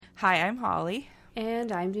Hi, I'm Holly.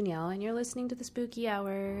 And I'm Danielle, and you're listening to the Spooky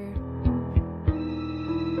Hour.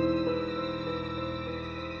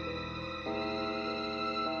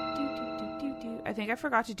 I think I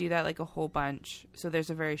forgot to do that like a whole bunch, so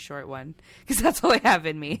there's a very short one, because that's all I have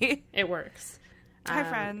in me. It works. Hi,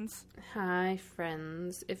 friends. Hi,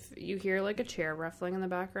 friends. If you hear like a chair ruffling in the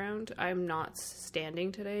background, I'm not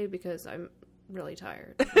standing today because I'm really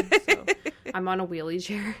tired. So I'm on a wheelie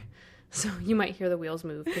chair, so you might hear the wheels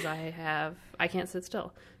move because I can't sit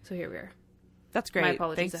still. So here we are. That's great. My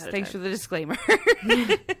apologies Thanks, ahead of thanks for time. the disclaimer.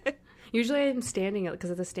 Usually I'm standing because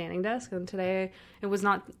of the standing desk, and today it was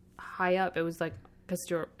not high up. It was like because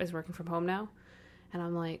Stuart is working from home now, and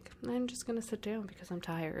I'm like, I'm just gonna sit down because I'm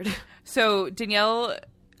tired. So Danielle,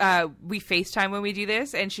 we FaceTime when we do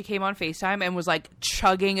this, and she came on FaceTime and was like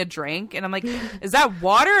chugging a drink, and I'm like, is that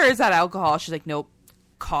water or is that alcohol? She's like, nope,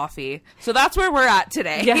 coffee. So that's where we're at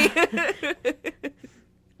today. Yeah.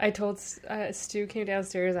 I told Stu came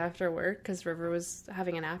downstairs after work because River was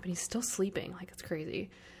having a nap and he's still sleeping. Like, it's crazy.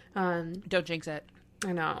 Don't jinx it.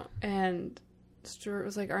 I know. And Stuart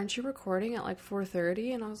was like, aren't you recording at like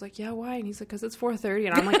 4:30? And I was like, yeah, why? And he's like, because it's 4:30.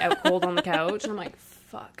 And I'm like out cold on the couch. And I'm like,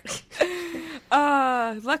 fuck.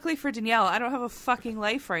 Luckily for Danielle, I don't have a fucking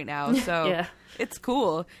life right now. So Yeah. It's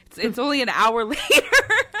cool. It's only an hour later.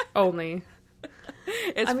 Only.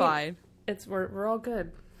 It's fine. We're all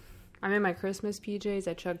good. I'm in my Christmas PJs.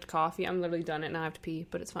 I chugged coffee. I'm literally done it now. I have to pee,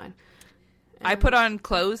 but it's fine. I put on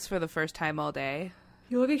clothes for the first time all day.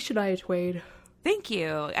 You look like Shania Twain. Thank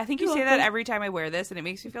you. I think you You're say welcome. that every time I wear this, and it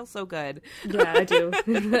makes me feel so good. Yeah, I do.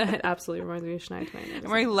 It absolutely reminds me of Shania Twain. I'm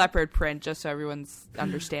wearing leopard print just so everyone's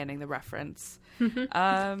understanding the reference.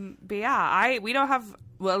 But yeah, we don't have,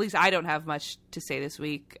 well, at least I don't have much to say this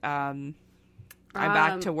week. I'm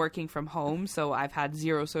back to working from home, so I've had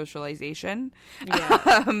zero socialization.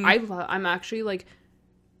 Yeah. I'm actually like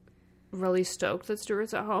really stoked that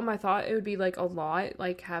Stuart's at home. I thought it would be like a lot,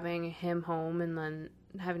 like having him home and then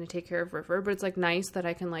having to take care of River, but it's like nice that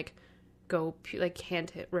I can like go hand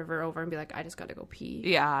hit River over and be like, I just gotta go pee.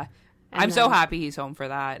 Yeah. And I'm so happy he's home for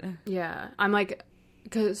that. Yeah. I'm like,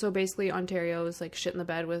 so basically Ontario is like shit in the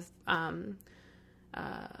bed with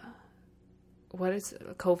what is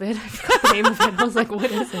it? COVID? I forgot the name of it. I was like, what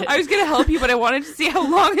is it? I was going to help you, but I wanted to see how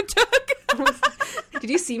long it took. Did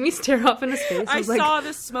you see me stare up into space? I was saw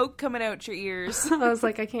the smoke coming out your ears. I was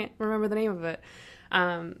like, I can't remember the name of it.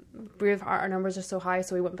 Our numbers are so high,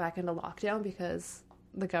 so we went back into lockdown because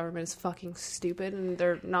the government is fucking stupid, and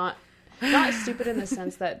they're not stupid in the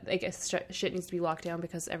sense that like shit needs to be locked down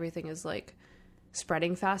because everything is like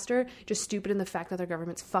spreading faster. Just stupid in the fact that their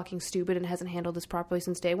government's fucking stupid and hasn't handled this properly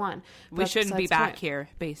since day one. But we shouldn't be back here,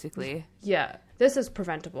 basically. Yeah, this is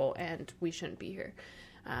preventable, and we shouldn't be here.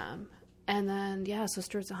 And then, yeah, so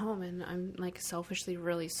Stuart's at home, and I'm, like, selfishly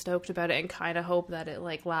really stoked about it and kind of hope that it,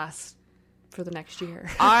 like, lasts for the next year.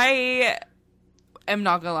 I am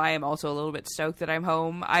not gonna lie, I'm also a little bit stoked that I'm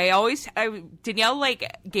home. Danielle,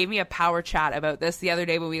 like, gave me a power chat about this the other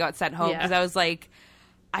day when we got sent home, because I was like,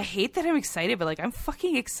 I hate that I'm excited, but, like, I'm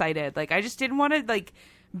fucking excited. Like, I just didn't want to, like,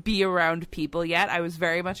 be around people yet. I was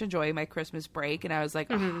very much enjoying my Christmas break, and I was like,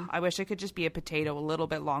 I wish I could just be a potato a little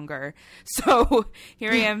bit longer. So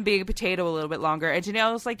here I am being a potato a little bit longer. And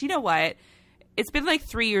Janelle was like, do you know what? It's been like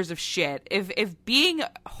 3 years of shit. If being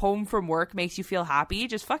home from work makes you feel happy,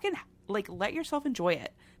 just fucking like let yourself enjoy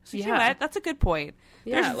it. So you know what? That's a good point.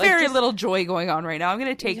 Yeah, there's very little joy going on right now. I'm going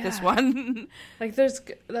to take this one. Like I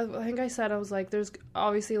think I said, I was like, there's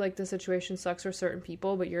obviously like the situation sucks for certain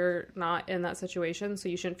people, but you're not in that situation, so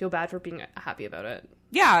you shouldn't feel bad for being happy about it.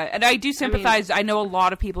 Yeah, and I do sympathize. I know a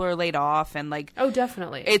lot of people are laid off and like... Oh,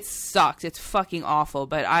 definitely. It sucks. It's fucking awful,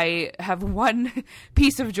 but I have one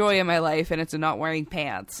piece of joy in my life, and it's not wearing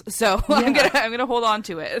pants. So I'm gonna hold on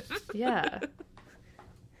to it. Yeah.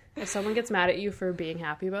 If someone gets mad at you for being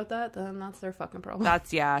happy about that, then that's their fucking problem.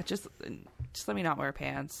 Just let me not wear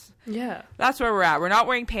pants. Yeah. That's where we're at. We're not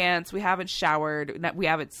wearing pants. We haven't showered. We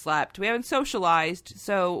haven't slept. We haven't socialized.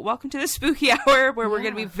 So welcome to the spooky hour where we're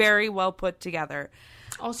going to be very well put together.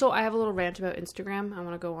 Also, I have a little rant about Instagram. I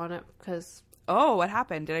want to go on it because... Oh, what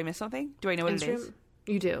happened? Did I miss something? Do I know what it is?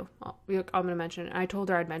 You do. I'm going to mention it. I told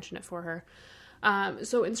her I'd mention it for her.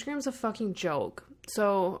 So Instagram's a fucking joke.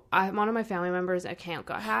 So one of my family members' account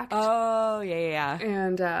got hacked. Oh, yeah.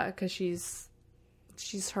 And because she's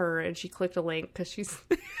her, and she clicked a link because she's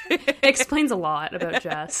explains a lot about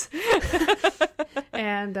Jess.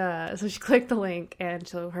 And so she clicked the link, and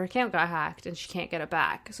so her account got hacked, and she can't get it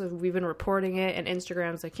back. So we've been reporting it, and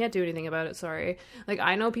Instagram's like, can't do anything about it, sorry. Like,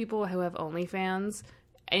 I know people who have OnlyFans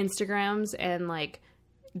Instagrams, and like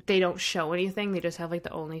they don't show anything. They just have like the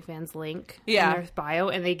OnlyFans link in Yeah. their bio,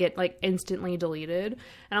 and they get like instantly deleted.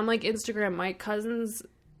 And I'm like, Instagram, my cousin's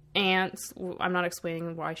aunt's, I'm not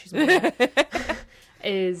explaining why she's mad,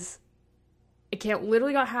 is account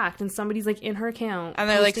literally got hacked, and somebody's like in her account and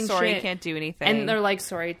they're like, posting sorry, shit, can't do anything. and they're like,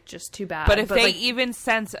 sorry, just too bad. But if they like, even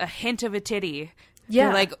sense a hint of a titty, yeah,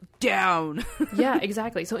 they're like, down. yeah,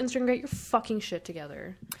 exactly. So Instagram, get your fucking shit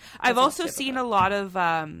together. I've also seen a lot of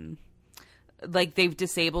like they've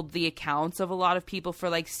disabled the accounts of a lot of people for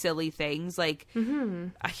like silly things. Like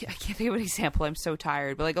I can't think of an example. I'm so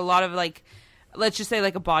tired. But like a lot of like, let's just say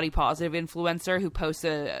like a body positive influencer who posts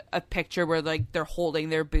a picture where like they're holding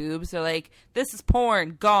their boobs. They're like, this is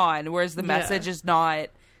porn, gone. Whereas the message is not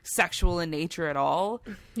sexual in nature at all.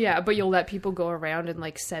 Yeah, but you'll let people go around and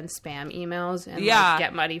like send spam emails and like,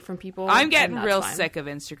 get money from people. I'm getting real sick of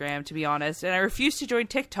Instagram, to be honest, and I refuse to join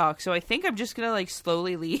TikTok, so I think I'm just gonna like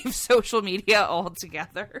slowly leave social media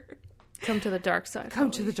altogether. Come to the dark side. Come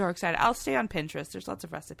to the dark side. I'll stay on Pinterest. There's lots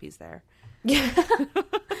of recipes there. Yeah.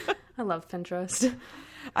 I love Pinterest.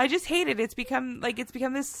 I just hate it. It's become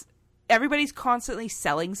this, everybody's constantly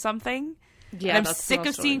selling something. Yeah, and I'm sick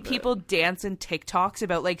of seeing people dance in TikToks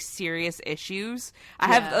about like serious issues. I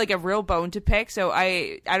have like a real bone to pick, so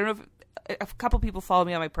I don't know if a couple people follow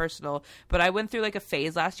me on my personal, but I went through like a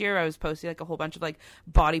phase last year where I was posting like a whole bunch of like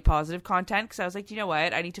body positive content because I was like, you know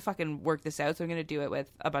what, I need to fucking work this out, so I'm gonna do it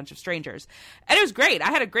with a bunch of strangers, and it was great. I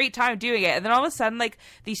had a great time doing it, and then all of a sudden, like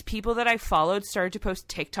these people that I followed started to post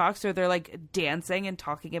TikToks where they're like dancing and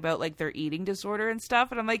talking about like their eating disorder and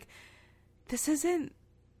stuff, and I'm like, this isn't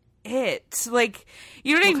it. Like,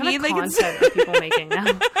 you know what I mean? Like, content are people making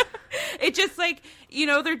now? It just like, you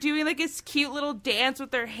know, they're doing like this cute little dance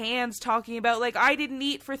with their hands talking about like, I didn't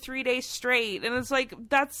eat for 3 days straight, and it's like,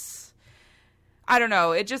 that's, I don't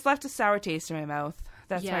know, it just left a sour taste in my mouth.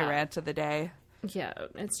 That's my rant of the day. Yeah,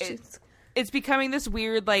 it's becoming this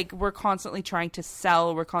weird, like, we're constantly trying to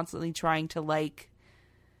sell, we're constantly trying to like,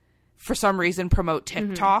 for some reason, promote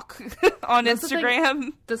TikTok on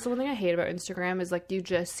Instagram. That's the one thing I hate about Instagram is like you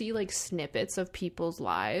just see like snippets of people's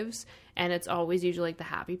lives, and it's always usually like the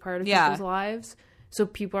happy part of people's lives. So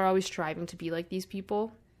people are always striving to be like these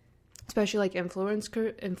people, especially like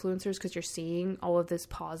influencers, because you're seeing all of this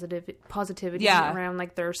positivity around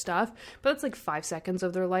like their stuff. But it's like 5 seconds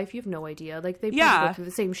of their life. You have no idea. Like they probably go through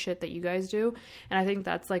the same shit that you guys do, and I think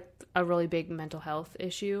that's like a really big mental health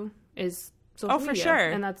issue. Is social media. For sure.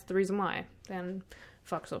 And that's the reason why. And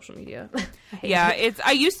fuck social media.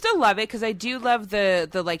 I used to love it because I do love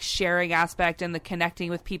the like sharing aspect and the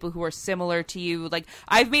connecting with people who are similar to you. Like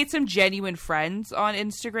I've made some genuine friends on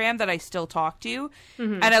Instagram that I still talk to,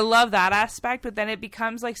 and I love that aspect, but then it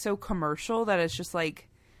becomes like so commercial that it's just like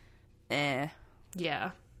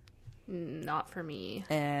yeah, not for me.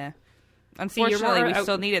 Unfortunately, we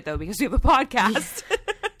still need it though because we have a podcast.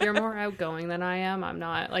 You're more outgoing than I am. I'm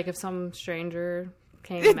not. Like, if some stranger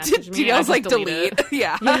came and messaged me, I'll like delete.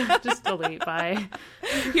 Yeah, just delete. Bye.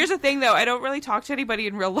 Here's the thing, though. I don't really talk to anybody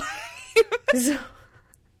in real life.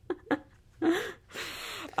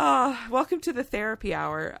 Welcome to the therapy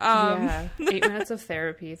hour. 8 minutes of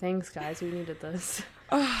therapy. Thanks, guys. We needed this.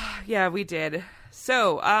 Yeah, we did.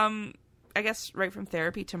 So, I guess right from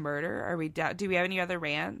therapy to murder. Are we? Do we have any other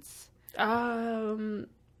rants?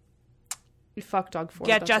 Fuck Doug Ford.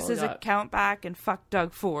 Get Jess's account back and fuck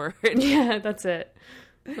Doug Ford. Yeah, that's it.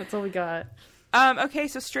 That's all we got. Okay,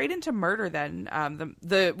 so straight into murder then.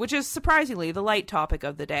 The which is surprisingly the light topic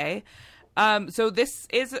of the day. So this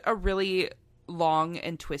is a really long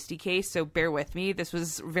and twisty case, so bear with me. This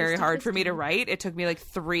was very hard for me to write. It took me like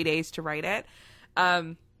 3 days to write it.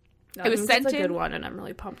 It was sent in. It's a good one, and I'm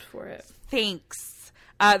really pumped for it. Thanks.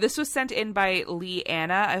 This was sent in by Lee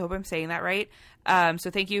Anna. I hope I'm saying that right. So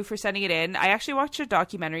thank you for sending it in. I actually watched a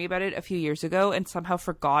documentary about it a few years ago and somehow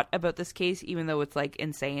forgot about this case, even though it's like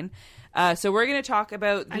insane. So we're going to talk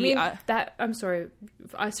about the... I'm sorry.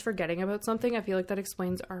 Us forgetting about something, I feel like that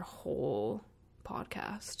explains our whole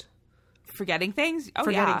podcast. Forgetting things? Oh,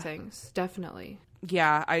 Forgetting things, definitely.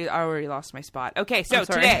 Yeah, I already lost my spot. Okay, so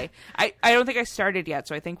today, I don't think I started yet,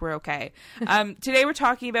 so I think we're okay. Today we're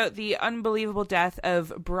talking about the unbelievable death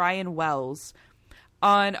of Brian Wells.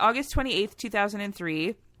 On August 28th,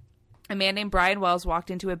 2003, a man named Brian Wells walked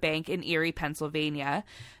into a bank in Erie, Pennsylvania.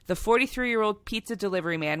 The 43-year-old pizza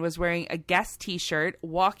delivery man was wearing a Guess t-shirt,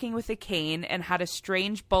 walking with a cane, and had a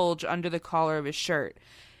strange bulge under the collar of his shirt.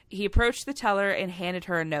 He approached the teller and handed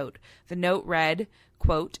her a note. The note read,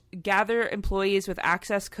 quote, "Gather employees with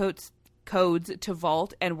access codes to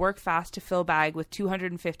vault and work fast to fill bag with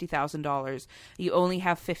 $250,000. You only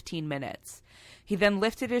have 15 minutes. He then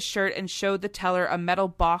lifted his shirt and showed the teller a metal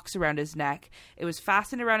box around his neck. It was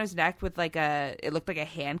fastened around his neck with it looked like a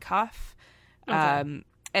handcuff. Okay.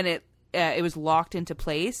 And it was locked into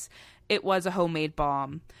place. It was a homemade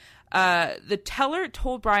bomb. The teller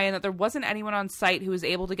told Brian that there wasn't anyone on site who was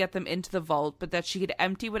able to get them into the vault, but that she could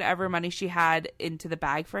empty whatever money she had into the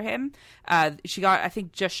bag for him. She got, I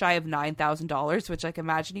think, just shy of $9,000, which, like,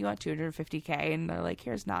 imagine you got $250K and they're like,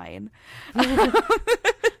 here's $9.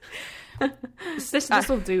 This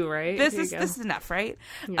will do, right? This is enough, right?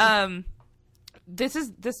 Yeah.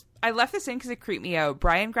 I left this in because it creeped me out.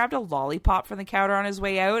 Brian grabbed a lollipop from the counter on his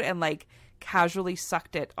way out and, like, casually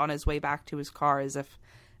sucked it on his way back to his car as if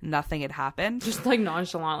nothing had happened. Just like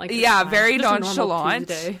nonchalant. Like, yeah, very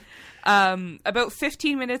nonchalant. About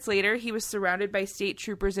 15 minutes later, he was surrounded by state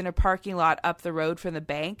troopers in a parking lot up the road from the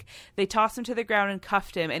bank. They tossed him to the ground and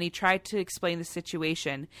cuffed him, and he tried to explain the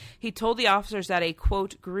situation. He told the officers that a,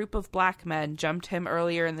 quote, group of black men jumped him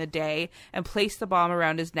earlier in the day and placed the bomb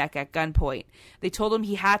around his neck at gunpoint. They told him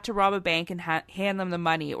he had to rob a bank and hand them the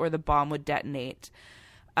money or the bomb would detonate.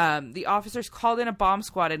 The officers called in a bomb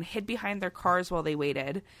squad and hid behind their cars while they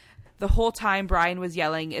waited. The whole time, Brian was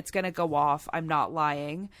yelling, "It's going to go off. I'm not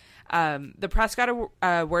lying." The press got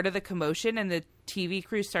a word of the commotion, and the TV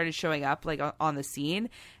crews started showing up, like, on the scene.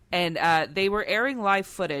 And they were airing live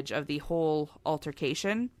footage of the whole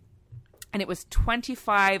altercation. And it was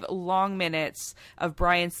 25 long minutes of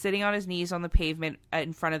Brian sitting on his knees on the pavement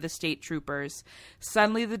in front of the state troopers.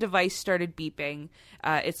 Suddenly, the device started beeping.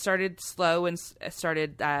 It started slow and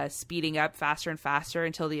started speeding up faster and faster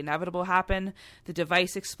until the inevitable happened. The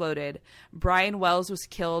device exploded. Brian Wells was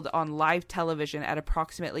killed on live television at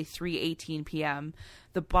approximately 3:18 p.m.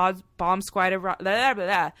 The bomb squad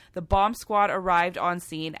arrived on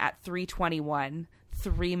scene at 3:21,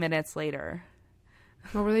 3 minutes later.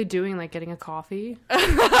 What were they doing? Like, getting a coffee?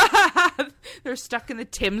 They're stuck in the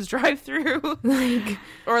Tim's drive-thru.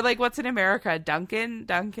 Or, like, what's in America? Dunkin'?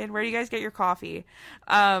 Where do you guys get your coffee?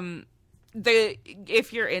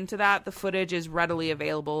 If you're into that, the footage is readily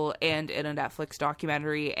available and in a Netflix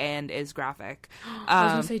documentary and is graphic. I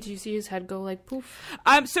was gonna say, do you see his head go, like, poof?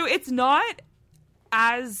 So it's not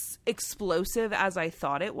as explosive as I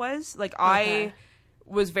thought it was. Like, okay. I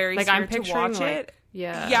was very scared to watch it.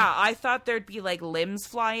 Yeah, I thought there'd be, like, limbs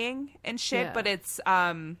flying and shit, but it's,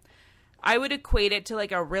 I would equate it to,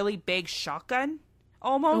 like, a really big shotgun,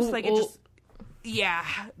 almost. It just, yeah,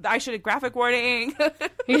 I should have graphic warning.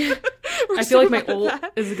 Yeah. I feel like my ult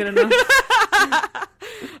is good enough.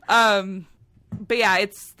 But yeah,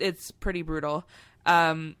 it's pretty brutal.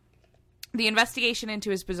 The investigation into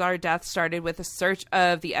his bizarre death started with a search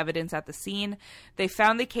of the evidence at the scene. They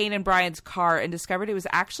found the cane in Brian's car and discovered it was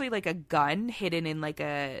actually like a gun hidden in like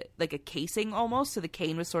a casing almost. So the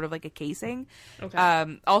cane was sort of like a casing.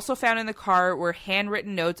 Okay. Also found in the car were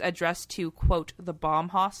handwritten notes addressed to, quote, the bomb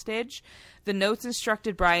hostage. The notes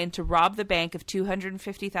instructed Brian to rob the bank of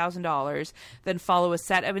 $250,000, then follow a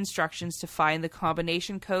set of instructions to find the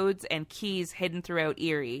combination codes and keys hidden throughout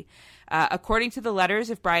Erie. According to the letters,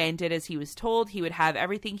 if Brian did as he was told, he would have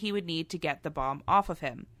everything he would need to get the bomb off of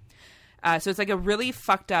him. So it's like a really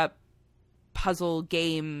fucked up puzzle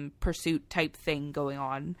game pursuit type thing going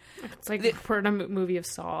on. It's like a movie of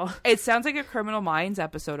Saw. It sounds like a Criminal Minds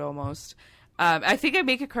episode almost. I think I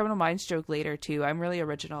make a Criminal Minds joke later, too. I'm really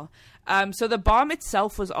original. So the bomb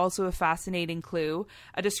itself was also a fascinating clue.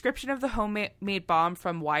 A description of the homemade bomb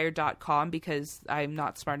from Wired.com, because I'm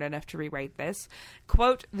not smart enough to rewrite this.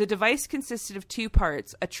 Quote, the device consisted of two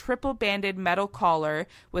parts, a triple-banded metal collar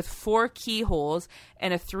with 4 keyholes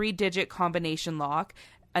and a 3-digit combination lock,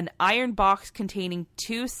 an iron box containing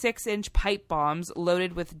 2 6-inch pipe bombs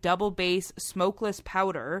loaded with double base smokeless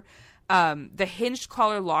powder. The hinged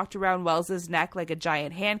collar locked around Wells's neck like a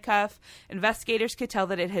giant handcuff. Investigators could tell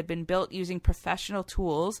that it had been built using professional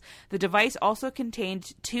tools. The device also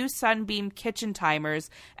contained 2 Sunbeam kitchen timers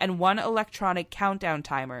and 1 electronic countdown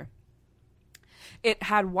timer. It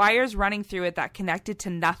had wires running through it that connected to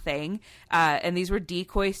nothing, and these were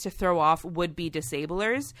decoys to throw off would-be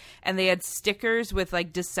disablers, and they had stickers with,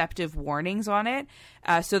 like, deceptive warnings on it.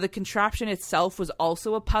 So the contraption itself was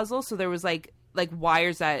also a puzzle, so there was, like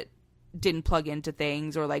wires that didn't plug into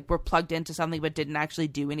things or like were plugged into something but didn't actually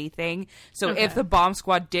do anything. So if the bomb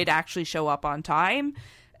squad did actually show up on time,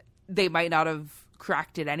 they might not have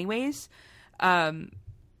cracked it anyways.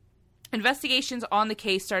 Investigations on the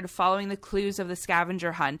case started following the clues of the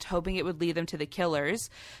scavenger hunt, hoping it would lead them to the killers.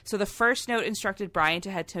 So the first note instructed Brian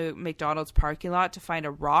to head to McDonald's parking lot to find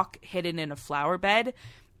a rock hidden in a flower bed.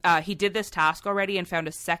 He did this task already and found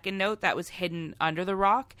a second note that was hidden under the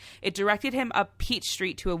rock. It directed him up Peach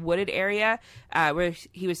Street to a wooded area where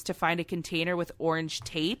he was to find a container with orange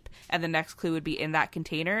tape, and the next clue would be in that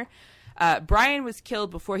container. Brian was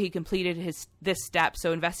killed before he completed this step,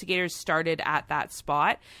 so investigators started at that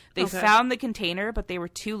spot. They found the container, but they were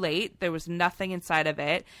too late. There was nothing inside of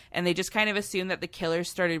it, and they just kind of assumed that the killers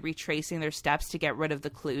started retracing their steps to get rid of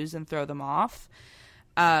the clues and throw them off.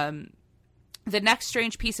 The next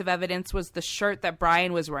strange piece of evidence was the shirt that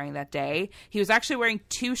Brian was wearing that day. He was actually wearing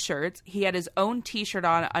two shirts. He had his own t-shirt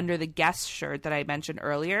on under the guest shirt that I mentioned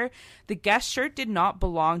earlier. The guest shirt did not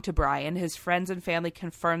belong to Brian. His friends and family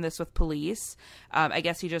confirmed this with police. I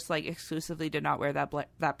guess he just exclusively did not wear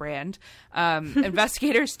that brand.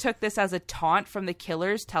 Investigators took this as a taunt from the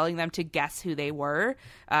killers, telling them to guess who they were.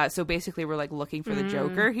 So basically we're looking for the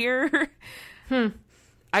Joker here.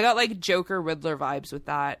 I got Joker Riddler vibes with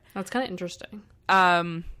that. That's kind of interesting.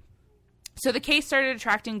 So the case started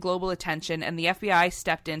attracting global attention, and the FBI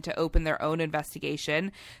stepped in to open their own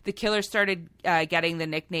investigation. The killer started getting the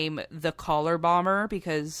nickname the Collar Bomber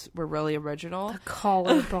because we're really original. The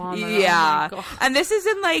Collar Bomber. Yeah. Oh, and this is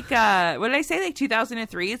in what did I say?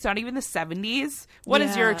 2003? It's not even the 70s. What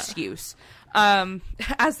is your excuse?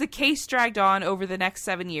 As the case dragged on over the next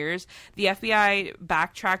 7 years, the FBI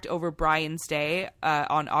backtracked over Brian's day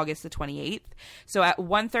on August the 28th. So at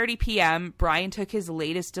 1:30 p.m., Brian took his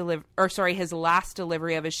last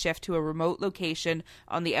delivery of his shift to a remote location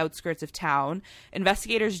on the outskirts of town.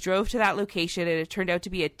 Investigators drove to that location, and it turned out to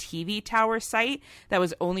be a TV tower site that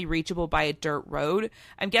was only reachable by a dirt road.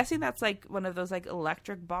 I'm guessing that's one of those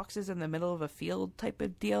electric boxes in the middle of a field type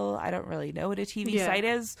of deal. I don't really know what a TV site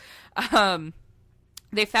is.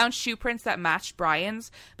 They found shoe prints that matched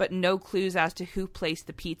Brian's, but no clues as to who placed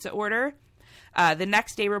the pizza order. The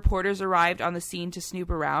next day, reporters arrived on the scene to snoop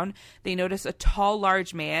around. They noticed a tall,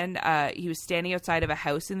 large man. He was standing outside of a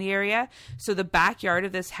house in the area. So the backyard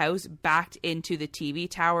of this house backed into the TV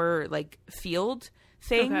tower, field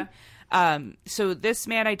thing. Okay. So this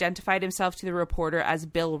man identified himself to the reporter as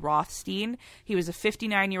Bill Rothstein. He was a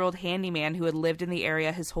 59-year-old handyman who had lived in the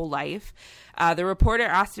area his whole life. The reporter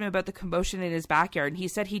asked him about the commotion in his backyard, and he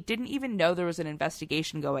said he didn't even know there was an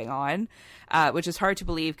investigation going on, which is hard to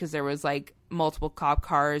believe because there was multiple cop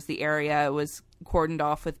cars. The area was cordoned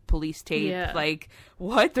off with police tape. Yeah.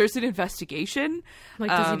 What? There's an investigation?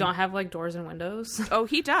 Does he not have doors and windows? Oh,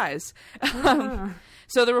 he does.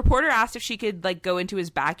 So the reporter asked if she could go into his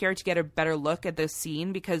backyard to get a better look at the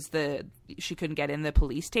scene because she couldn't get in the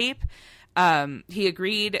police tape. He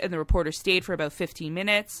agreed, and the reporter stayed for about 15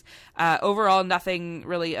 minutes. Overall, nothing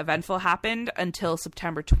really eventful happened until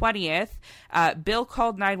September 20th. Bill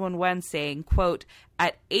called 911 saying, quote,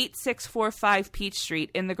 "At 8645 Peach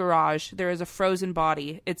Street in the garage, there is a frozen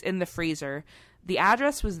body. It's in the freezer." The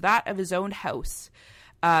address was that of his own house.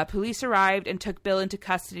 Police arrived and took Bill into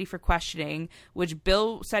custody for questioning, which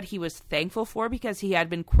Bill said he was thankful for because he had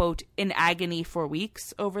been, quote, "in agony for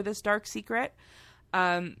weeks over this dark secret."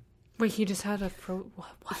 Wait, he just had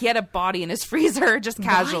what? He had a body in his freezer just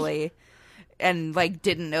casually. And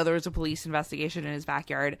didn't know there was a police investigation in his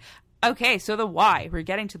backyard. Okay, so the why. We're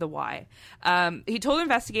getting to the why. He told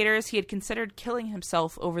investigators he had considered killing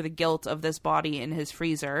himself over the guilt of this body in his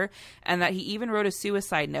freezer, and that he even wrote a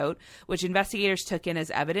suicide note, which investigators took in as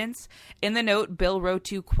evidence. In the note, Bill wrote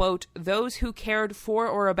to, quote, "those who cared for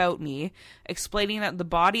or about me," explaining that the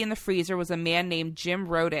body in the freezer was a man named Jim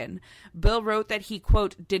Roden. Bill wrote that he,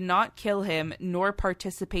 quote, "did not kill him nor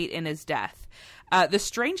participate in his death." The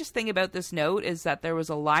strangest thing about this note is that there was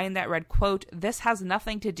a line that read, quote, "this has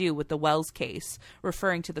nothing to do with the Wells case,"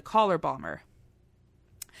 referring to the Collar Bomber.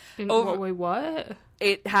 Wait, what?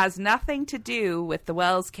 It has nothing to do with the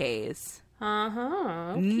Wells case.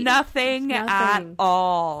 Okay. Nothing at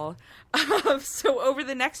all. So over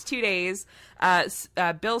the next 2 days,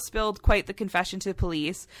 Bill spilled quite the confession to the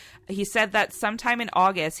police. He said that sometime in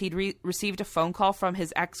August, he'd received a phone call from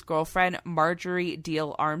his ex-girlfriend, Marjorie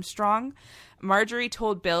Deal Armstrong. Marjorie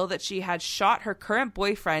told Bill that she had shot her current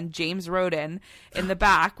boyfriend, James Roden, in the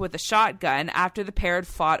back with a shotgun after the pair had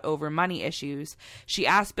fought over money issues. She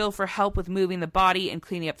asked Bill for help with moving the body and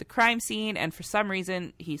cleaning up the crime scene, and for some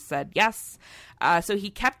reason, he said yes. So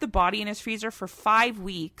he kept the body in his freezer for 5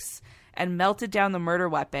 weeks and melted down the murder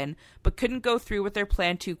weapon, but couldn't go through with their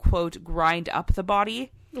plan to, quote, grind up the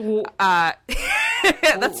body.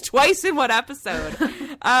 That's twice in one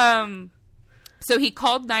episode. So he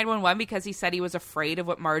called 911 because he said he was afraid of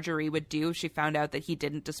what Marjorie would do if she found out that he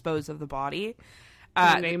didn't dispose of the body.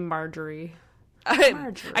 Name Marjorie.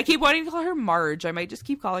 I keep wanting to call her Marge. I might just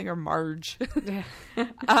keep calling her Marge.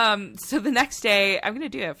 So the next day, I'm going to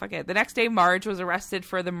do it. Fuck it. The next day, Marge was arrested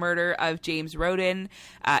for the murder of James Roden.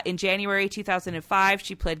 In January 2005,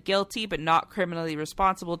 she pled guilty, but not criminally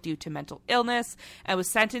responsible due to mental illness, and was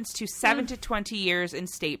sentenced to 7 to 20 years in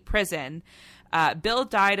state prison. Bill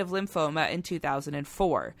died of lymphoma in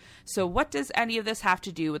 2004. So what does any of this have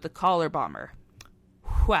to do with the collar bomber?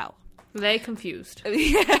 Well, they confused.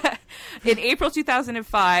 In April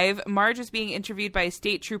 2005, Marge was being interviewed by a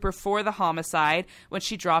state trooper for the homicide when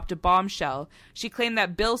she dropped a bombshell. She claimed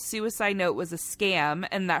that Bill's suicide note was a scam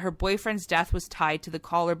and that her boyfriend's death was tied to the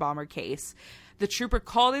collar bomber case. The trooper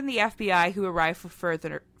called in the FBI, who arrived for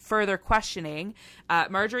further questioning.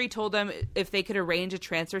 Marjorie told them if they could arrange a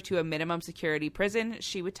transfer to a minimum security prison,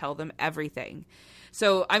 she would tell them everything.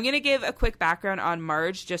 So I'm going to give a quick background on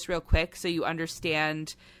Marge, just real quick, so you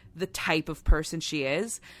understand the type of person she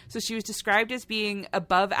is. So she was described as being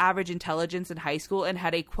above average intelligence in high school and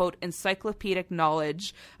had a, quote, encyclopedic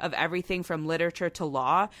knowledge of everything from literature to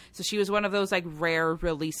law. So she was one of those, like, rare,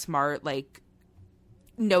 really smart, like,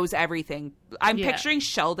 knows everything. I'm picturing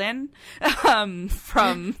Sheldon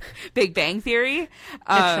from Big Bang Theory. If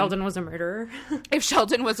Sheldon was a murderer. If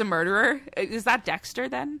Sheldon was a murderer. Is that Dexter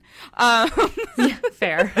then? Yeah,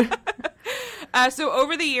 fair. So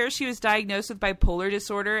over the years, she was diagnosed with bipolar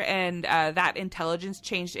disorder, and that intelligence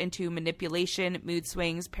changed into manipulation, mood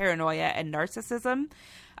swings, paranoia, and narcissism.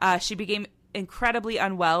 She became incredibly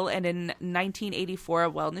unwell, and in 1984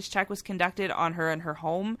 a wellness check was conducted on her in her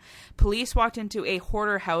home. Police walked into a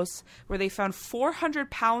hoarder house where they found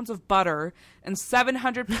 400 pounds of butter and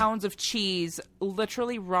 700 pounds of cheese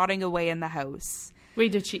literally rotting away in the house.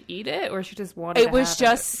 Wait, did she eat it, or she just wanted it was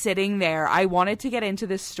just sitting there? I wanted to get into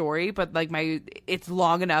this story, but like it's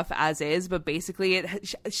long enough as is. But basically,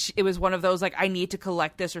 it was one of those like I need to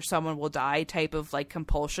collect this or someone will die type of like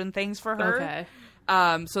compulsion things for her.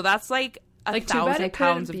 Okay. So that's like 1,000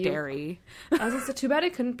 pounds of dairy. I was like, too bad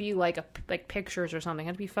it couldn't be like pictures or something. It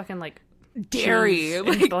had to be fucking like dairy,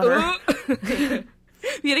 like butter.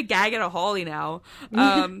 We had a gag at a Holly now.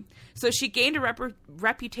 So she gained a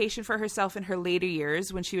reputation for herself in her later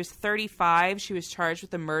years. When she was 35, she was charged with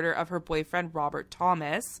the murder of her boyfriend, Robert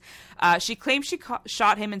Thomas. She claimed she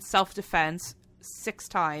shot him in self-defense 6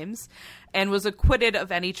 times and was acquitted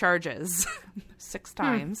of any charges. 6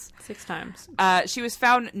 times. 6 times. She was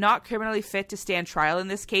found not criminally fit to stand trial in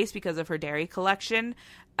this case because of her dairy collection.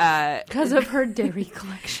 And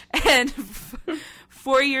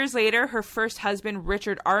 4 years later, her first husband,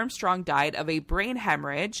 Richard Armstrong, died of a brain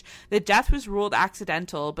hemorrhage. The death was ruled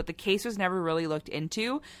accidental, but the case was never really looked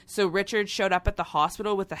into. So Richard showed up at the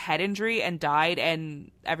hospital with a head injury and died, and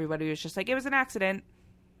everybody was just like, it was an accident.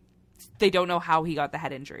 They don't know how he got the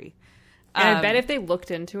head injury. And I bet if they looked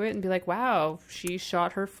into it and be like, wow, she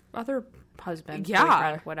shot her other husband,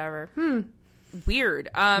 boyfriend, whatever. Weird.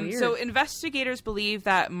 So investigators believe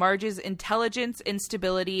that Marge's intelligence,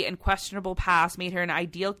 instability, and questionable past made her an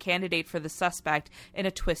ideal candidate for the suspect in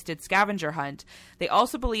a twisted scavenger hunt. They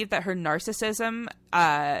also believe that her narcissism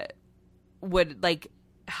would like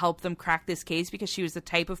help them crack this case because she was the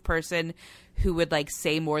type of person who would like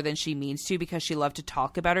say more than she means to because she loved to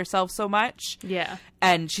talk about herself so much. Yeah.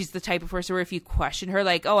 And she's the type of person where if you question her,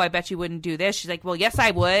 like, oh, I bet you wouldn't do this. She's like, well, yes,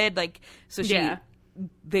 I would. Like, so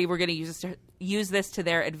they were going to use this to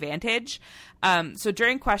their advantage. So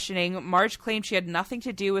during questioning, Marge claimed she had nothing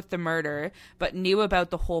to do with the murder, but knew about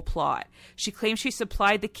the whole plot. She claimed she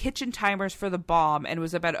supplied the kitchen timers for the bomb and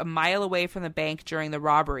was about a mile away from the bank during the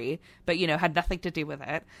robbery, but, you know, had nothing to do with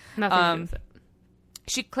it. Nothing to do with it.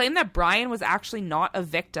 She claimed that Brian was actually not a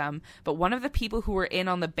victim, but one of the people who were in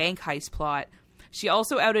on the bank heist plot. She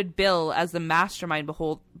also outed Bill as the mastermind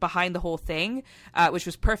behind the whole thing, which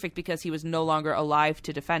was perfect because he was no longer alive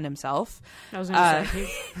to defend himself. I was going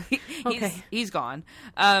to say. He's gone.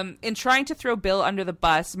 In trying to throw Bill under the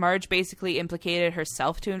bus, Marge basically implicated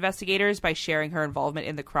herself to investigators by sharing her involvement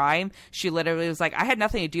in the crime. She literally was like, I had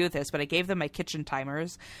nothing to do with this, but I gave them my kitchen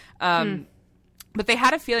timers. But they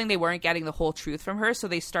had a feeling they weren't getting the whole truth from her, so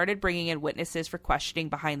they started bringing in witnesses for questioning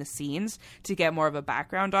behind the scenes to get more of a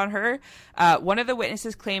background on her. One of the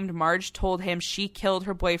witnesses claimed Marge told him she killed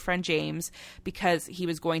her boyfriend James because he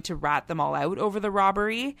was going to rat them all out over the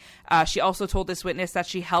robbery. She also told this witness that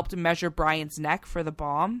she helped measure Brian's neck for the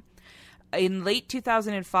bomb. In late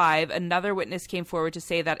 2005, another witness came forward to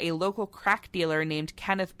say that a local crack dealer named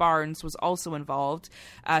Kenneth Barnes was also involved.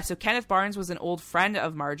 So Kenneth Barnes was an old friend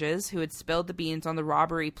of Marge's who had spilled the beans on the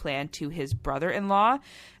robbery plan to his brother-in-law.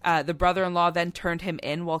 The brother-in-law then turned him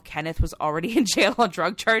in while Kenneth was already in jail on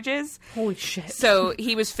drug charges. Holy shit. So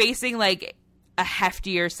he was facing like a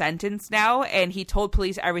heftier sentence now, and he told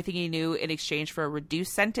police everything he knew in exchange for a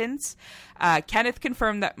reduced sentence. Kenneth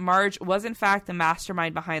confirmed that Marge was in fact the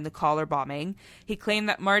mastermind behind the collar bombing. He claimed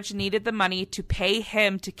that Marge needed the money to pay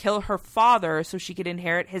him to kill her father so she could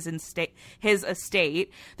inherit his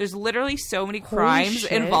estate. There's literally so many crimes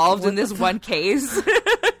involved in this one case.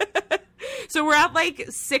 So we're at like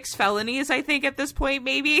 6 felonies, I think, at this point,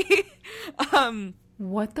 maybe.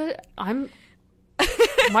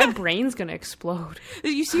 My brain's gonna explode.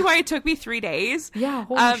 You see why it took me 3 days? Yeah,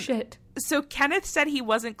 holy shit. So Kenneth said he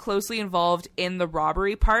wasn't closely involved in the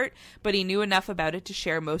robbery part, but he knew enough about it to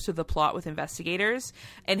share most of the plot with investigators,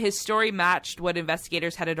 and his story matched what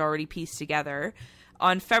investigators had already pieced together.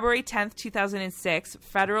 On February 10th, 2006,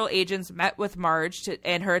 federal agents met with Marge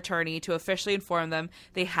and her attorney to officially inform them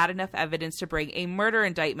they had enough evidence to bring a murder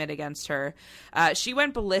indictment against her. She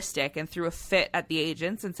went ballistic and threw a fit at the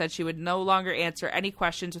agents and said she would no longer answer any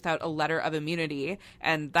questions without a letter of immunity,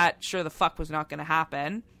 and that sure the fuck was not going to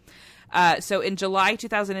happen. So in July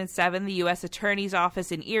 2007, the U.S. Attorney's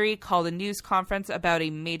Office in Erie called a news conference about a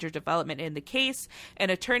major development in the case,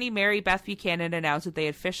 and attorney Mary Beth Buchanan announced that they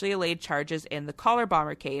had officially laid charges in the collar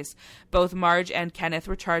bomber case. Both Marge and Kenneth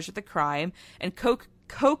were charged with the crime, and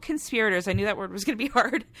co-conspirators, I knew that word was going to be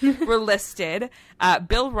hard, were listed.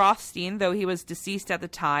 Bill Rothstein, though he was deceased at the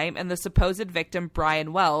time, and the supposed victim,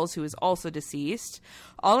 Brian Wells, who is also deceased.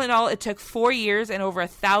 All in all, it took 4 years and over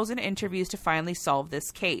 1,000 interviews to finally solve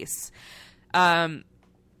this case.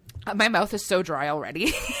 My mouth is so dry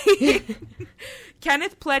already.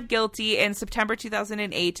 Kenneth pled guilty in September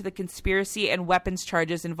 2008 to the conspiracy and weapons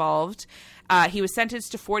charges involved. He was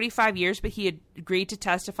sentenced to 45 years, but he had agreed to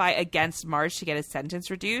testify against Marge to get his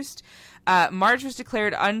sentence reduced. Marge was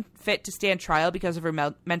declared unfit to stand trial because of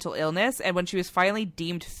her mental illness, and when she was finally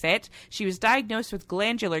deemed fit, she was diagnosed with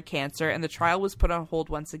glandular cancer, and the trial was put on hold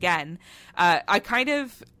once again. I kind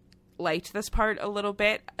of liked this part a little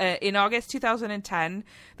bit. In August 2010,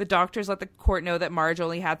 the doctors let the court know that Marge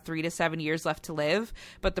only had 3 to 7 years left to live,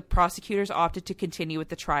 but the prosecutors opted to continue with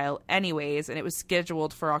the trial anyways, and it was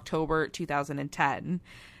scheduled for October 2010.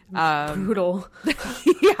 Brutal.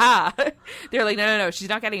 Yeah. They're like, no, she's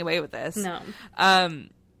not getting away with this. No.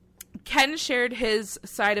 Ken shared his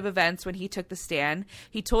side of events when he took the stand.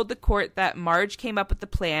 He told the court that Marge came up with the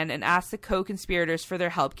plan and asked the co-conspirators for their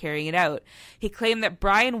help carrying it out. He claimed that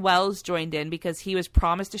Brian Wells joined in because he was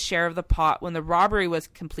promised a share of the pot when the robbery was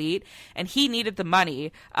complete, and he needed the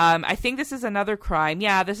money. I think this is another crime.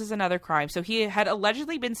 Yeah, this is another crime. So he had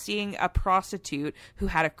allegedly been seeing a prostitute who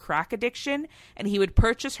had a crack addiction, and he would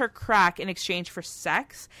purchase her crack in exchange for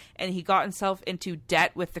sex, and he got himself into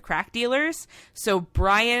debt with the crack dealers. So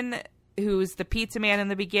Brian, who's the pizza man in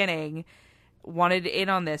the beginning, wanted in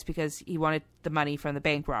on this because he wanted the money from the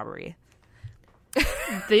bank robbery.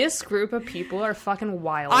 This group of people are fucking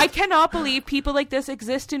wild. I cannot believe people like this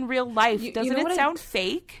exist in real life. Doesn't it sound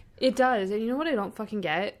fake? It does. And you know what I don't fucking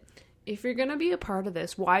get? If you're gonna be a part of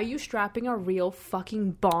this, why are you strapping a real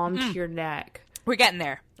fucking bomb to your neck? We're getting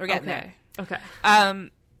there. We're getting there. Okay.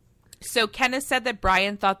 So Kenneth said that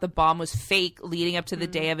Brian thought the bomb was fake leading up to the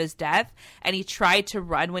day of his death, and he tried to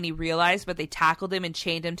run when he realized, but they tackled him and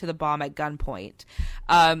chained him to the bomb at gunpoint.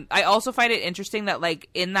 I also find it interesting that, like,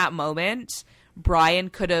 in that moment, Brian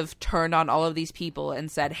could have turned on all of these people and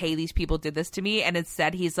said, hey, these people did this to me, and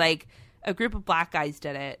instead he's like, a group of black guys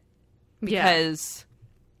did it. Because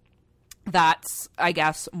that's, I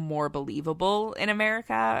guess, more believable in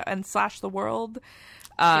America and / the world.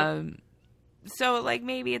 So, like,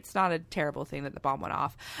 maybe it's not a terrible thing that the bomb went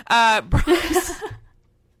off.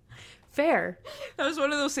 Fair. That was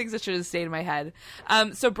one of those things that should have stayed in my head.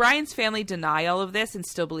 So Brian's family deny all of this and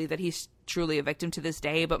still believe that he's truly a victim to this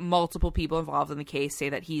day, but multiple people involved in the case say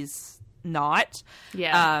that he's not.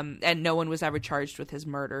 Yeah. And no one was ever charged with his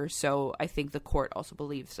murder, so I think the court also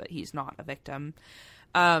believes that he's not a victim.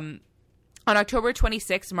 On October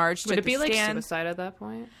 26th, Marge took the stand. Would it be like suicide at that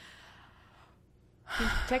point? He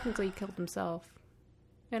technically killed himself,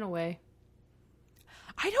 in a way.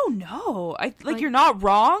 I don't know. Like, you're not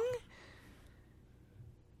wrong.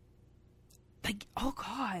 Like, oh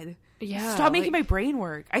God. Yeah. Stop making my brain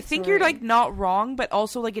work. I think you're, like, not wrong, but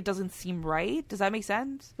also, like, it doesn't seem right. Does that make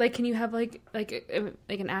sense? Like, can you have, like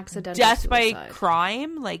an accidental death suicide? by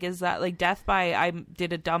crime? Like, is that, like, death by I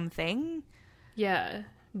did a dumb thing? Yeah.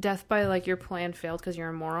 Death by, like, your plan failed because you're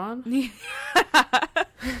a moron?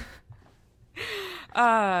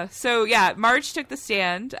 So yeah, Marge took the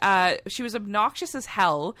stand. She was obnoxious as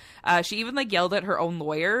hell. She even like yelled at her own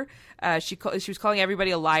lawyer. She was calling everybody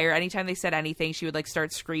a liar. Anytime they said anything, she would like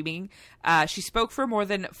start screaming. She spoke for more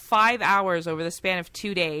than 5 hours over the span of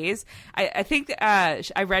 2 days. I think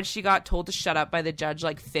I read she got told to shut up by the judge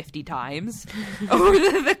like 50 times over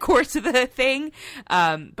the course of the thing.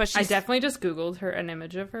 But I definitely just Googled an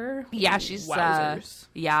image of her. Yeah, she's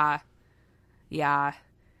yeah.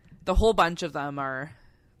 The whole bunch of them are,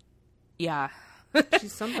 yeah.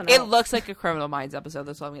 She's something It else. looks like a Criminal Minds episode,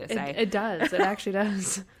 that's what I'm going to say. It does. It actually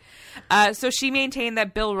does. So she maintained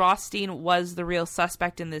that Bill Rothstein was the real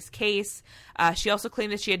suspect in this case. She also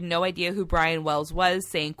claimed that she had no idea who Brian Wells was,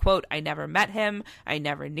 saying, quote, "I never met him. I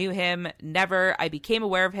never knew him. Never. I became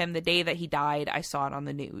aware of him the day that he died. I saw it on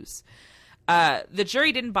the news." The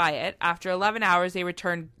jury didn't buy it. After 11 hours, they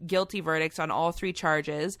returned guilty verdicts on all 3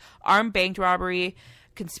 charges: armed bank robbery,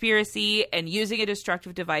 conspiracy, and using a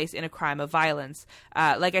destructive device in a crime of violence.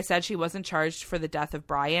 Like I said, she wasn't charged for the death of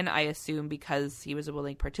Brian, I assume because he was a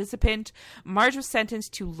willing participant. Marge was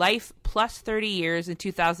sentenced to life plus 30 years in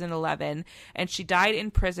 2011, and she died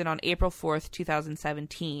in prison on April 4th,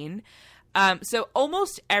 2017. So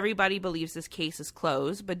almost everybody believes this case is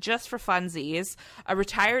closed, but just for funsies, a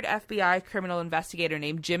retired FBI criminal investigator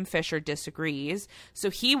named Jim Fisher disagrees. So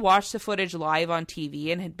he watched the footage live on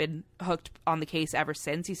TV and had been hooked on the case ever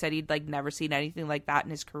since. He said he'd like never seen anything like that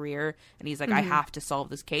in his career, and he's like, I have to solve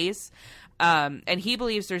this case. And he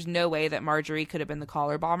believes there's no way that Marjorie could have been the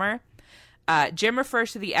collar bomber. Jim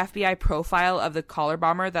refers to the FBI profile of the collar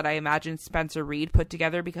bomber that I imagine Spencer Reed put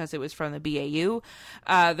together because it was from the BAU.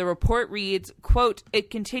 The report reads, quote, "It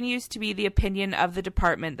continues to be the opinion of the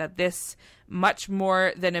department that this much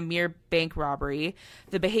more than a mere bank robbery.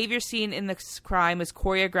 The behavior seen in this crime was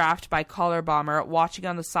choreographed by collar bomber watching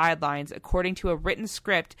on the sidelines according to a written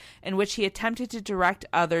script in which he attempted to direct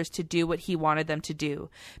others to do what he wanted them to do.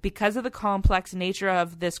 Because of the complex nature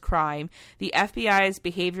of this crime, the FBI's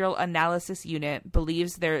behavioral analysis unit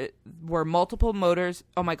believes there were multiple motives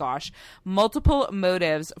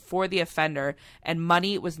for the offender, and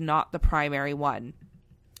money was not the primary one."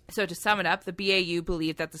 So to sum it up, the BAU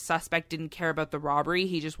believed that the suspect didn't care about the robbery.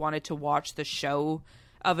 He just wanted to watch the show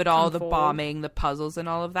of it all, the bombing, the puzzles, and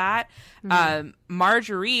all of that.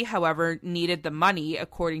 Marjorie, however, needed the money,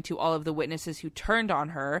 according to all of the witnesses who turned on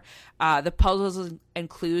her. The puzzles and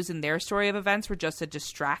clues in their story of events were just a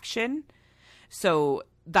distraction. So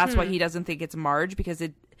that's why he doesn't think it's Marge, because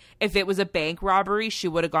if it was a bank robbery, she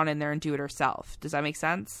would have gone in there and do it herself. Does that make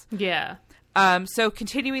sense? Yeah. So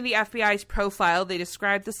continuing the FBI's profile, they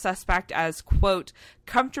described the suspect as, quote,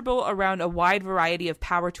 "comfortable around a wide variety of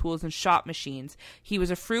power tools and shop machines. He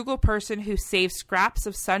was a frugal person who saved scraps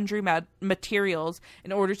of sundry materials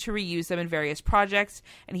in order to reuse them in various projects,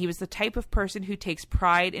 and he was the type of person who takes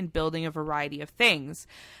pride in building a variety of things."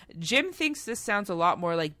 Jim thinks this sounds a lot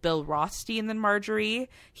more like Bill Rothstein than Marjorie.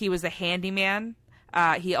 He was a handyman.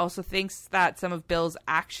 He also thinks that some of Bill's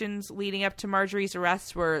actions leading up to Marjorie's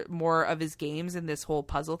arrest were more of his games in this whole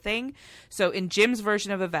puzzle thing. So in Jim's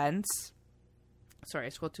version of events... Sorry, I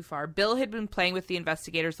scrolled too far. Bill had been playing with the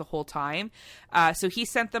investigators the whole time. So he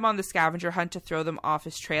sent them on the scavenger hunt to throw them off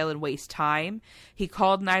his trail and waste time. He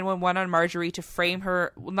called 911 on Marjorie to frame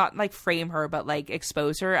her, well, not like frame her, but like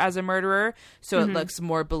expose her as a murderer. So it looks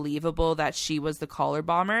more believable that she was the collar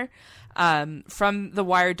bomber. From the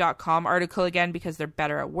Wired.com article again, because they're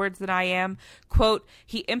better at words than I am, quote,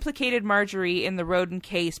 "He implicated Marjorie in the Roden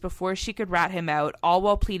case before she could rat him out, all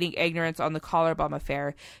while pleading ignorance on the collar bomb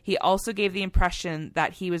affair. He also gave the impression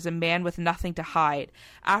that he was a man with nothing to hide.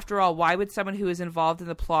 After all, why would someone who is involved in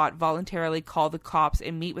the plot voluntarily call the cops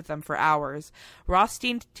and meet with them for hours?"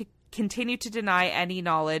 Rothstein continued to deny any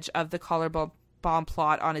knowledge of the collar bomb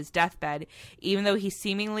plot on his deathbed, even though he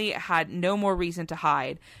seemingly had no more reason to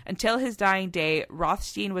hide. Until his dying day,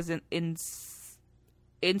 Rothstein was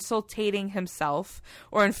insultating himself,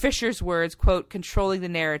 or in Fisher's words, quote, "controlling the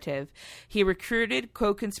narrative." He recruited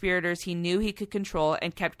co-conspirators he knew he could control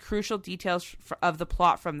and kept crucial details of the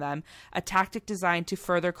plot from them, a tactic designed to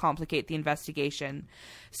further complicate the investigation.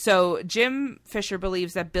 So Jim Fisher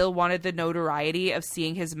believes that Bill wanted the notoriety of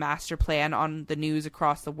seeing his master plan on the news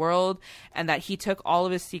across the world, and that he took all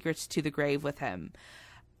of his secrets to the grave with him.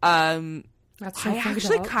 That's so I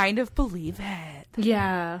actually kind of believe it.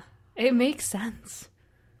 Yeah, it makes sense.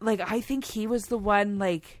 Like, I think he was the one,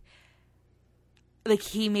 like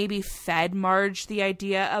he maybe fed Marge the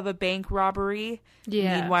idea of a bank robbery.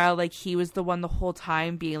 Yeah. Meanwhile, like, he was the one the whole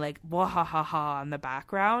time being like, wah-ha-ha-ha in the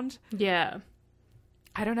background. Yeah.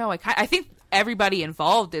 I don't know. I think everybody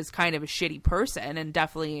involved is kind of a shitty person and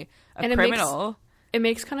definitely a criminal. It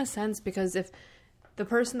makes kind of sense, because the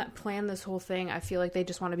person that planned this whole thing, I feel like they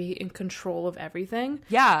just want to be in control of everything.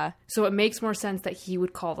 Yeah. So it makes more sense that he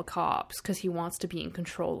would call the cops because he wants to be in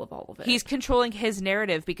control of all of it. He's controlling his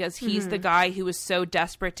narrative because he's the guy who was so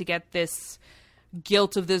desperate to get this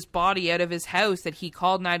guilt of this body out of his house that he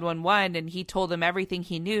called 911 and he told them everything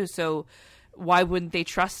he knew. So why wouldn't they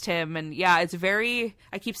trust him? And yeah, it's very,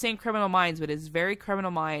 I keep saying Criminal Minds, but it's very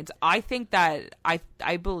Criminal Minds. I think that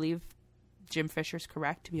I believe Jim Fisher's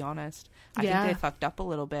correct, to be honest. I think they fucked up a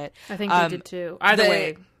little bit. I think they did too. Either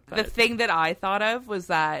way. But the thing that I thought of was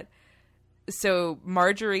that, so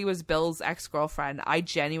Marjorie was Bill's ex-girlfriend. I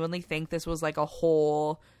genuinely think this was like a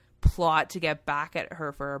whole plot to get back at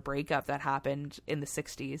her for a breakup that happened in the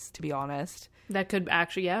 60s, to be honest. That could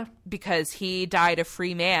actually, yeah. Because he died a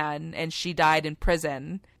free man and she died in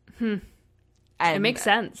prison. And it makes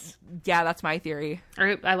sense. Yeah, that's my theory.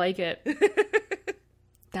 I like it.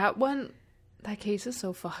 That case is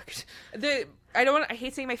so fucked. I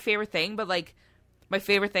hate saying my favorite thing, but like my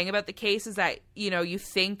favorite thing about the case is that, you know, you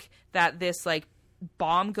think that this like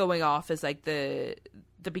bomb going off is like the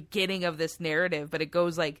beginning of this narrative, but it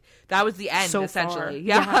goes like that was the end so essentially.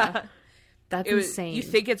 Yeah. That's insane. You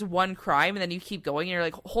think it's one crime and then you keep going and you're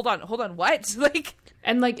like, hold on, what? Like,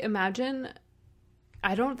 and like imagine,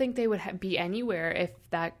 I don't think they would be anywhere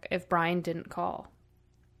if Brian didn't call.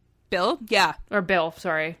 Bill? Yeah. Or Bill,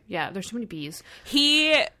 sorry. Yeah, there's too many B's.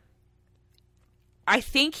 I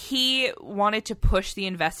think he wanted to push the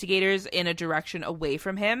investigators in a direction away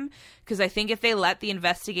from him, because I think if they let the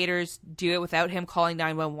investigators do it without him calling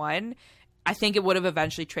 911, I think it would have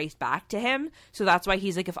eventually traced back to him. So that's why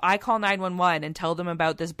he's like, if I call 911 and tell them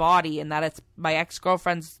about this body and that it's my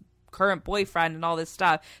ex-girlfriend's current boyfriend and all this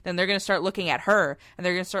stuff, then they're going to start looking at her and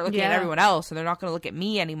they're going to start looking at everyone else and they're not going to look at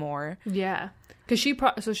me anymore. Yeah. Because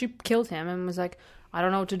she killed him and was like, I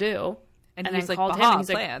don't know what to do. And he's like, called him and he's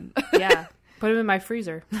plan. Like, yeah, put him in my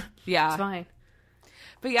freezer. Yeah. It's fine.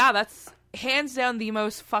 But yeah, that's hands down the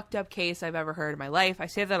most fucked up case I've ever heard in my life. I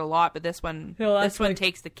say that a lot, but this one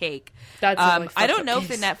takes the cake. That's I don't know if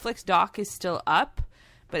the Netflix doc is still up,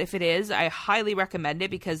 but if it is, I highly recommend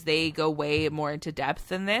it because they go way more into depth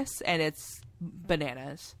than this, and it's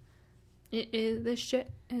bananas. This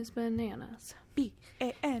shit is bananas.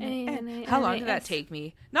 B-A-N-A-N. How long did that take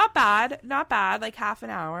me? Not bad. Like half an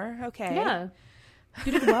hour. Okay. Yeah.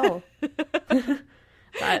 You did well.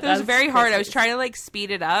 It was very hard. I was trying to like speed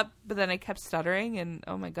it up, but then I kept stuttering and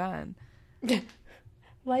oh my God.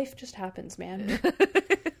 Life just happens, man.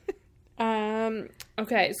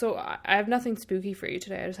 Okay, so I have nothing spooky for you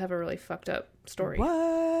today. I just have a really fucked up story.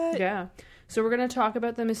 What? Yeah. So we're going to talk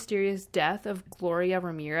about the mysterious death of Gloria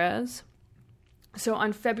Ramirez. So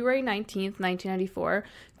on February 19th, 1994,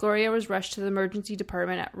 Gloria was rushed to the emergency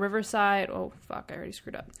department at Riverside. Oh, fuck, I already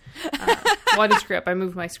screwed up. Well, I did screw up. I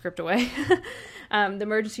moved my script away. The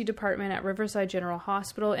emergency department at Riverside General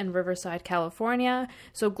Hospital in Riverside, California.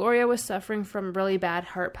 So Gloria was suffering from really bad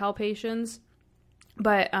heart palpitations,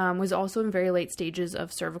 but was also in very late stages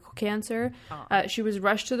of cervical cancer. She was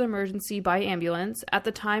rushed to the emergency by ambulance. At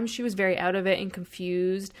the time, she was very out of it and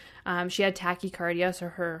confused. She had tachycardia, so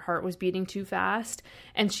her heart was beating too fast.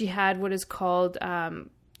 And she had what is called,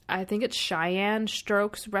 I think it's Cheyenne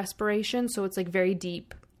strokes respiration. So it's like very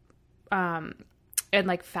deep and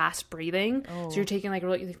like fast breathing. So you're taking like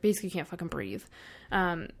really, basically you can't fucking breathe.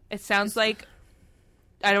 It sounds like,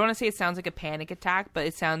 I don't want to say it sounds like a panic attack, but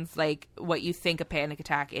it sounds like what you think a panic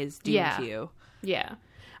attack is doing to you. Yeah.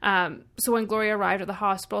 So when Gloria arrived at the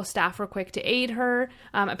hospital, staff were quick to aid her.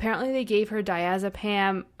 Apparently they gave her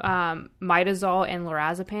diazepam, mitazole, and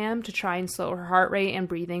lorazepam to try and slow her heart rate and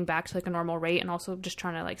breathing back to like a normal rate, and also just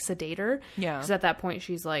trying to like sedate her. Yeah. Because at that point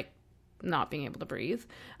she's like not being able to breathe.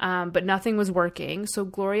 But nothing was working. So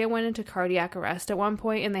Gloria went into cardiac arrest at one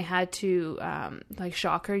point, and they had to like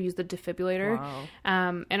shock her, use the defibrillator.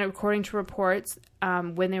 Wow. And according to reports,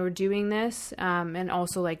 when they were doing this, and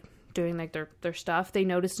also like doing like their stuff, they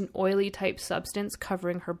noticed an oily type substance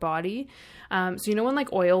covering her body. So you know when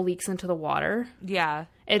like oil leaks into the water? Yeah.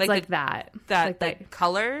 It's like that. That like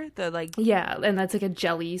color? The like. Yeah, and that's like a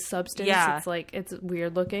jelly substance. Yeah. It's like, it's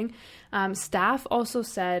weird looking. Staff also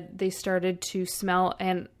said they started to smell,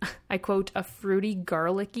 and I quote, a fruity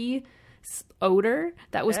garlicky odor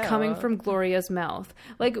that was coming from Gloria's mouth.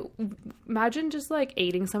 Like, imagine just like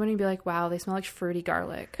aiding somebody and be like, wow, they smell like fruity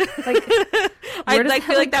garlic. Like, I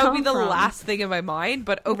feel like that would be the last thing in my mind,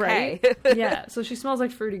 but okay. Right? Yeah, so she smells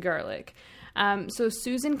like fruity garlic. So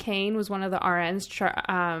Susan Kane was one of the RNs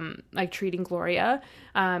treating Gloria,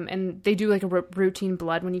 and they do like a routine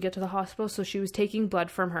blood when you get to the hospital. So she was taking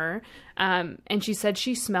blood from her, and she said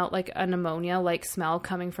she smelled like a pneumonia-like smell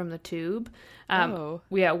coming from the tube.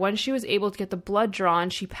 Yeah, once she was able to get the blood drawn,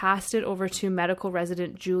 she passed it over to medical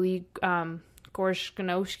resident Julie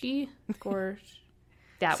Gorshkowski.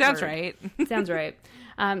 Sounds right. Sounds right.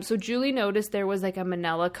 So Julie noticed there was like a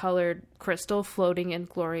manila-colored crystal floating in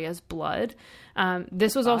Gloria's blood.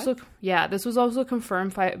 This was also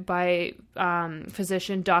confirmed by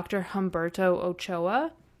physician Dr. Humberto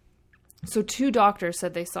Ochoa. So 2 doctors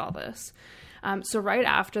said they saw this. So right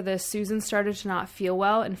after this, Susan started to not feel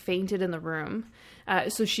well and fainted in the room.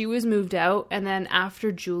 So she was moved out, and then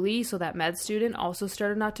after Julie, so that med student, also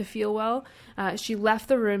started not to feel well, she left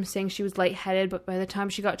the room saying she was lightheaded, but by the time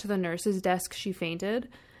she got to the nurse's desk, she fainted.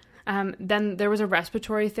 Then there was a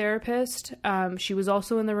respiratory therapist. She was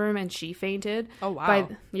also in the room and she fainted. Oh, wow.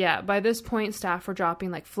 By this point, staff were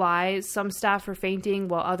dropping like flies. Some staff were fainting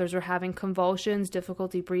while others were having convulsions,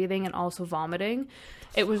 difficulty breathing, and also vomiting.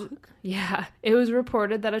 It was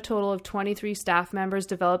reported that a total of 23 staff members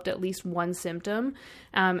developed at least one symptom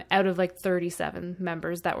out of like 37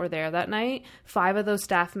 members that were there that night. 5 of those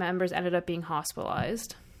staff members ended up being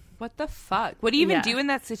hospitalized. What the fuck? What do you even do in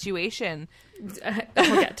that situation? We'll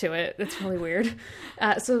get to it. It's really weird.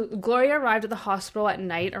 So Gloria arrived at the hospital at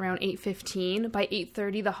night around 8:15. By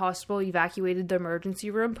 8:30, the hospital evacuated the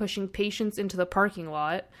emergency room, pushing patients into the parking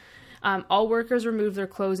lot. All workers removed their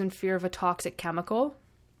clothes in fear of a toxic chemical.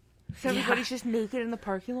 So everybody's just naked in the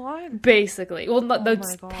parking lot? Basically. Well,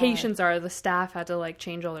 the patients are. The staff had to, like,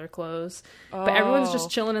 change all their clothes. But everyone's just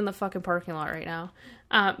chilling in the fucking parking lot right now.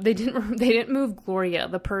 They didn't move Gloria,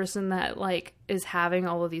 the person that, like, is having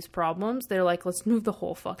all of these problems. They're like, let's move the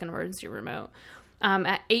whole fucking emergency room out.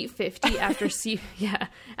 At 8:50, after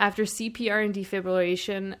CPR and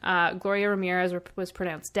defibrillation, Gloria Ramirez was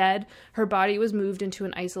pronounced dead. Her body was moved into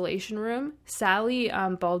an isolation room. Sally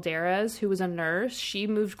Balderas, who was a nurse, she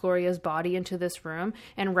moved Gloria's body into this room.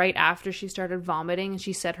 And right after, she started vomiting, and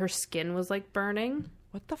she said her skin was like burning.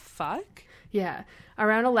 What the fuck? Yeah.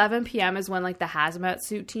 Around 11 p.m. is when, like, the hazmat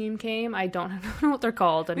suit team came. I don't know what they're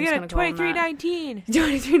called. We got a 2319.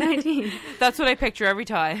 2319. That's what I picture every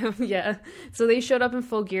time. Yeah. So they showed up in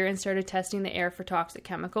full gear and started testing the air for toxic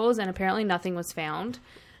chemicals, and apparently nothing was found.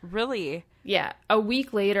 Really? Yeah. A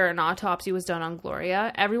week later, an autopsy was done on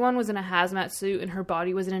Gloria. Everyone was in a hazmat suit, and her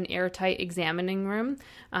body was in an airtight examining room.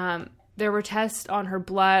 There were tests on her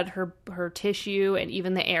blood, her tissue, and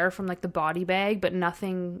even the air from, like, the body bag, but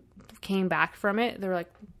nothing came back from it. They're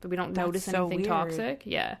like, we don't notice anything toxic.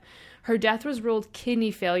 Yeah. Her death was ruled kidney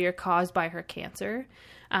failure caused by her cancer.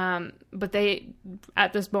 But they,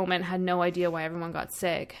 at this moment, had no idea why everyone got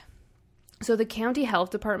sick. So the county health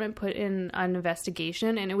department put in an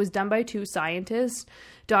investigation, and it was done by 2 scientists,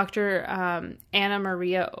 Dr. Anna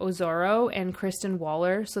Maria Ozoro and Kristen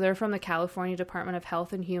Waller. So they're from the California Department of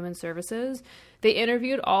Health and Human Services. They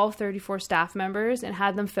interviewed all 34 staff members and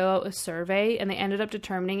had them fill out a survey, and they ended up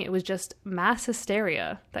determining it was just mass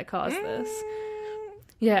hysteria that caused this.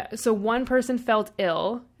 Yeah, so one person felt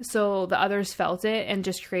ill, so the others felt it and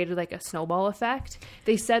just created like a snowball effect.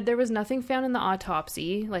 They said there was nothing found in the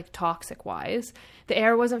autopsy, like toxic-wise. The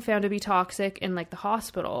air wasn't found to be toxic in like the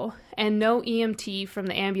hospital, and no EMT from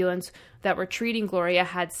the ambulance that were treating Gloria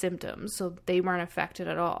had symptoms, so they weren't affected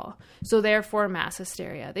at all. So therefore, mass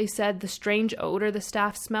hysteria. They said the strange odor the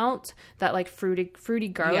staff smelt, that like fruity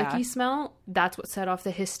garlicky smell, that's what set off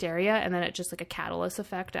the hysteria, and then it just like a catalyst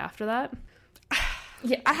effect after that.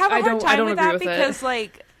 Yeah, I have a hard time with that because,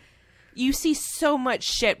 like, you see so much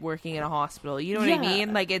shit working in a hospital. You know what I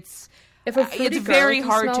mean? Like, it's very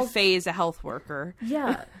hard to phase a health worker.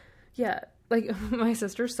 Yeah. Yeah. Like, my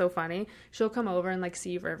sister's so funny. She'll come over and, like,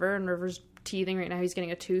 see River, and River's teething right now. He's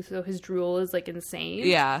getting a tooth, so his drool is, like, insane.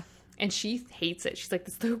 Yeah. And she hates it. She's like,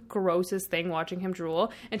 this is the grossest thing watching him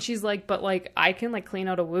drool. And she's like, but, like, I can, like, clean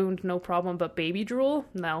out a wound, no problem, but baby drool?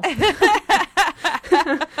 No.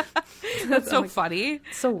 That's so funny.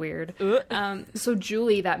 So weird. So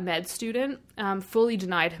Julie, that med student, fully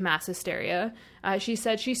denied mass hysteria. She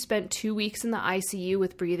said she spent 2 weeks in the ICU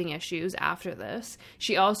with breathing issues after this.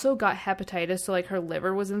 She also got hepatitis, so like her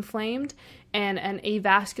liver was inflamed, and an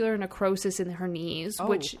avascular necrosis in her knees,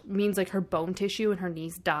 which means like her bone tissue in her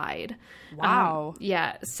knees died. Wow.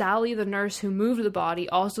 Yeah. Sally, the nurse who moved the body,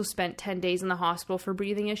 also spent 10 days in the hospital for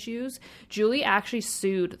breathing issues. Julie actually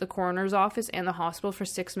sued the coroner's office and the hospital for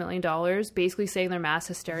 $6 million, basically saying their mass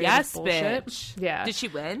hysteria was bullshit. Bitch. Yeah. Did she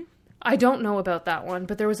win? I don't know about that one,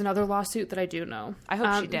 but there was another lawsuit that I do know. I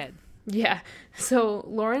hope she did. Yeah. So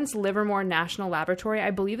Lawrence Livermore National Laboratory,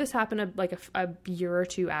 I believe this happened like a year or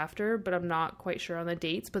two after, but I'm not quite sure on the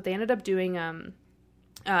dates. But they ended up doing,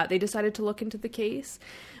 they decided to look into the case.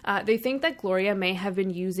 They think that Gloria may have been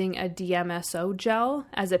using a DMSO gel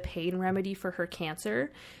as a pain remedy for her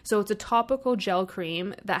cancer. So it's a topical gel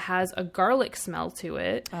cream that has a garlic smell to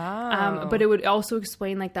it. Oh. But it would also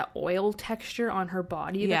explain like that oil texture on her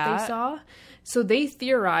body that they saw. So they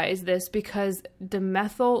theorized this because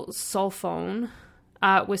dimethyl sulfone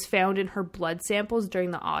was found in her blood samples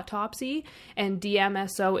during the autopsy, and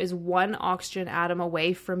DMSO is one oxygen atom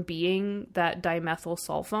away from being that dimethyl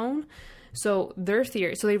sulfone. So their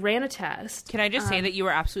theory, so they ran a test. Can I just say that you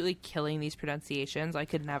were absolutely killing these pronunciations? I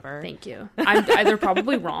could never. Thank you. They're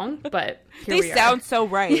probably wrong, but here they sound so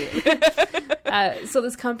right. So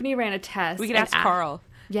this company ran a test. We can ask Carl.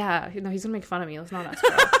 Yeah, no, he's gonna make fun of me. Let's not ask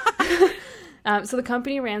Carl. So the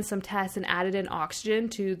company ran some tests and added in oxygen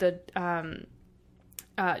to the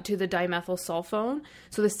dimethyl sulfone.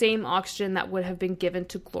 So the same oxygen that would have been given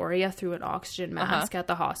to Gloria through an oxygen mask at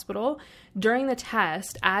the hospital. During the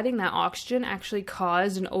test, adding that oxygen actually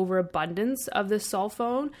caused an overabundance of the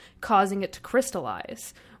sulfone, causing it to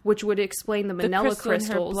crystallize, which would explain the manila crystals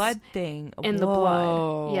in her blood thing. in the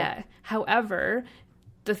blood. Yeah. However,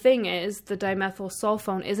 the thing is, the dimethyl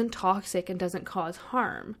sulfone isn't toxic and doesn't cause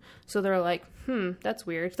harm. So they're like, that's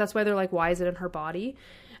weird. That's why they're like, why is it in her body?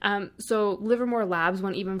 So Livermore Labs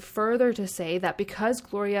went even further to say that because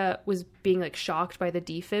Gloria was being like shocked by the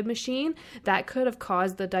defib machine, that could have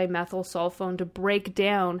caused the dimethyl sulfone to break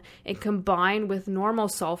down and combine with normal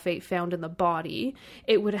sulfate found in the body.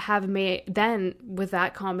 It would have made, then with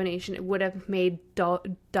that combination, it would have made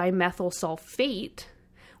dimethyl sulfate,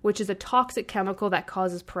 which is a toxic chemical that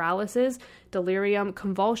causes paralysis, delirium,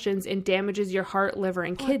 convulsions, and damages your heart, liver,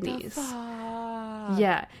 and kidneys.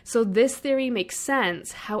 Yeah, so this theory makes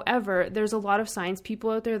sense. However, there's a lot of science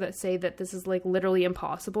people out there that say that this is like literally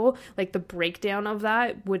impossible. Like the breakdown of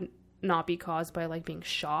that would not be caused by like being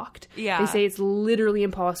shocked. Yeah. They say it's literally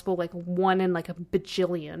impossible, like 1 in like a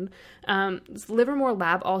bajillion. Livermore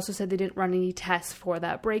Lab also said they didn't run any tests for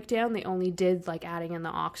that breakdown. They only did like adding in the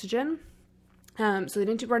oxygen. So they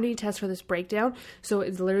didn't run any tests for this breakdown. So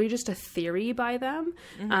it's literally just a theory by them.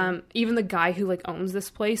 Even the guy who like owns this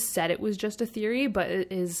place said it was just a theory, but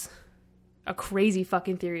it is a crazy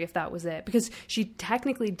fucking theory if that was it, because she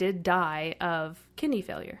technically did die of kidney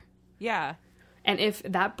failure. Yeah. And if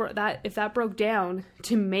that broke down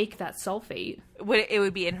to make that sulfate, it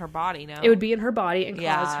would be in her body. No, it would be in her body and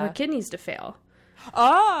cause her kidneys to fail.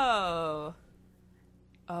 Oh.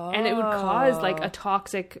 And it would cause like a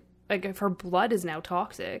toxic. Like, if her blood is now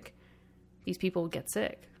toxic, these people would get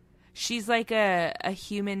sick. She's like a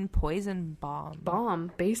human poison bomb.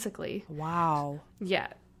 Bomb, basically. Wow. Yeah.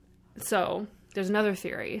 So, there's another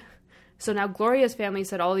theory. So now Gloria's family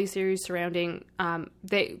said all these theories surrounding,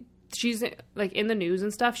 she's, like, in the news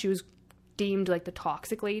and stuff, she was deemed, like, the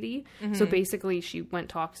toxic lady. Mm-hmm. So basically, she went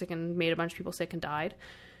toxic and made a bunch of people sick and died.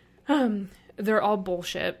 They're all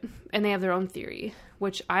bullshit, and they have their own theory,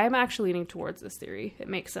 which I am actually leaning towards this theory. It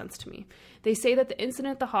makes sense to me. They say that the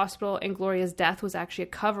incident at the hospital and Gloria's death was actually a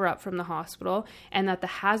cover-up from the hospital, and that the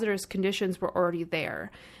hazardous conditions were already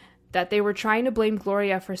there. That they were trying to blame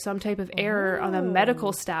Gloria for some type of error on the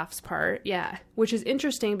medical staff's part. Yeah, which is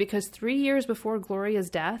interesting because 3 years before Gloria's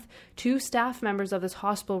death, 2 staff members of this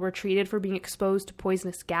hospital were treated for being exposed to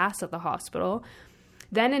poisonous gas at the hospital.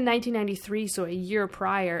 Then in 1993, so a year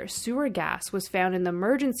prior, sewer gas was found in the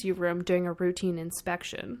emergency room during a routine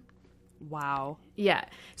inspection. Wow. Yeah.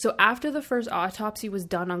 So after the first autopsy was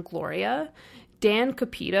done on Gloria, Dan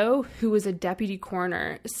Capito, who was a deputy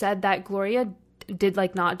coroner, said that Gloria did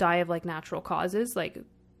like not die of like natural causes. Like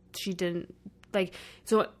she didn't like,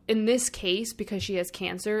 so in this case, because she has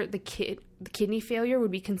cancer, the kidney failure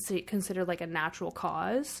would be considered like a natural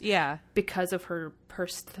cause. Yeah. Because of her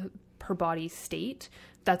body's state.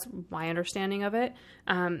 That's my understanding of it.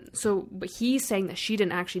 But he's saying that she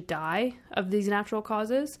didn't actually die of these natural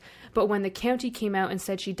causes. But when the county came out and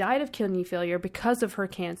said she died of kidney failure because of her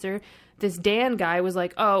cancer, this Dan guy was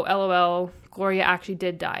like, oh, LOL, Gloria actually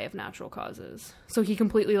did die of natural causes. So he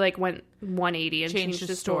completely like went 180 and changed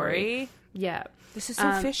the story. Yeah. This is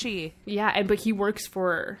so fishy. Yeah, but he works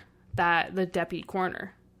for the deputy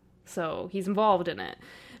coroner. So he's involved in it.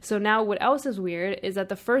 So now what else is weird is that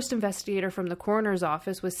the first investigator from the coroner's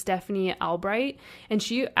office was Stephanie Albright, and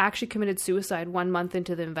she actually committed suicide 1 month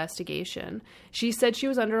into the investigation. She said she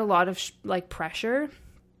was under a lot of pressure.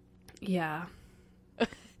 Yeah.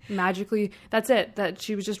 Magically, that's it. That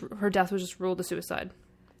her death was just ruled a suicide.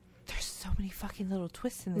 There's so many fucking little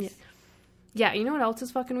twists in this. Yeah, you know what else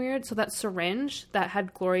is fucking weird? So that syringe that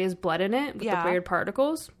had Gloria's blood in it with the weird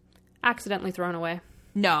particles, accidentally thrown away.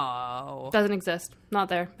 No. Doesn't exist. Not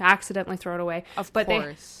there. Accidentally thrown away. Of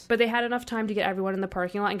course. But they had enough time to get everyone in the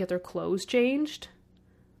parking lot and get their clothes changed.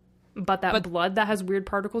 But blood that has weird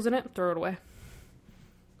particles in it, throw it away.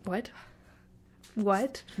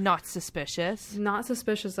 What? Not suspicious. Not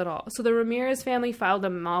suspicious at all. So the Ramirez family filed a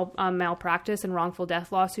malpractice and wrongful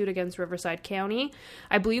death lawsuit against Riverside County.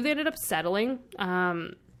 I believe they ended up settling.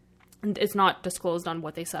 It's not disclosed on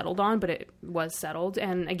what they settled on, but it was settled.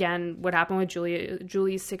 And again, what happened with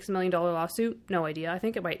Julie's $6 million lawsuit? No idea. I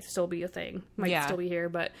think it might still be a thing. Might still be here,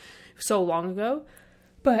 but so long ago.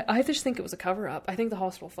 But I just think it was a cover-up. I think the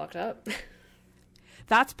hospital fucked up.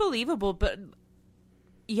 That's believable, but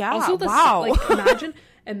yeah, also wow. Imagine,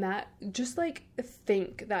 and that, just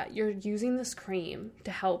think that you're using this cream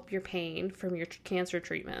to help your pain from your cancer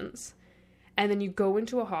treatments, and then you go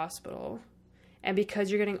into a hospital, and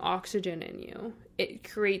because you're getting oxygen in you, it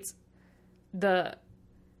creates the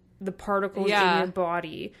particles in your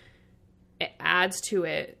body. It adds to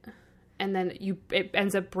it, and then it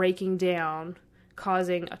ends up breaking down,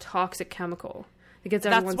 causing a toxic chemical that gets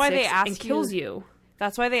everyone sick and kills you.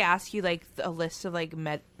 That's why they ask you a list of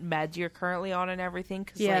meds you're currently on and everything.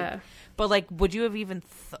 But would you have even?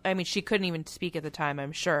 I mean, she couldn't even speak at the time,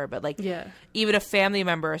 I'm sure. But even a family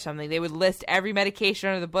member or something, they would list every medication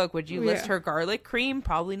under the book. Would you list her garlic cream?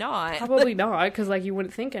 Probably not. Probably not, because you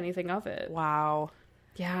wouldn't think anything of it. Wow.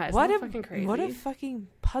 Yeah, it's fucking crazy. What a fucking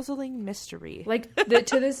puzzling mystery.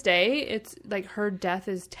 To this day, it's her death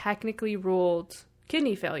is technically ruled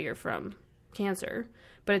kidney failure from cancer.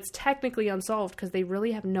 But it's technically unsolved because they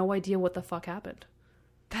really have no idea what the fuck happened.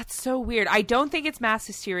 That's so weird. I don't think it's mass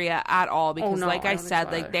hysteria at all because, I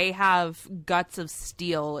said, they have guts of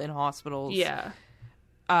steel in hospitals. Yeah.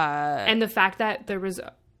 And the fact that there was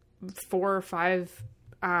 4 or 5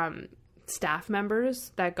 staff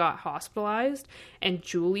members that got hospitalized, and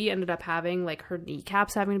Julie ended up having her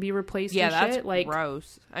kneecaps having to be replaced. Yeah, and shit. That's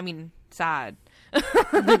gross. I mean, sad.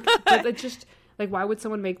 But it's just. Why would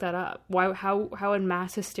someone make that up? Why? How would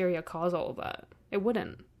mass hysteria cause all of that? It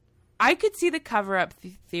wouldn't. I could see the cover-up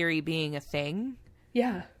theory being a thing.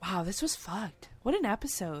 Yeah. Wow, this was fucked. What an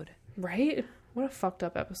episode. Right? What a fucked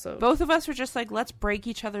up episode. Both of us were just let's break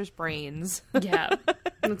each other's brains. Yeah.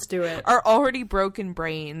 Let's do it. Our already broken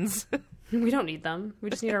brains. We don't need them. We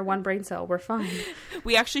just need our one brain cell. We're fine.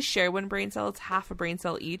 We actually share one brain cell. It's half a brain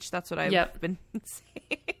cell each. That's what I've been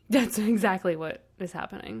saying. That's exactly what is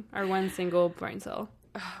happening. Our one single brain cell.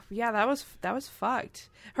 Yeah, that was fucked.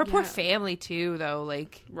 Her poor family too, though.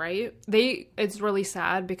 Right? It's really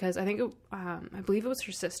sad because I think I believe it was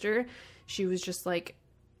her sister. She was just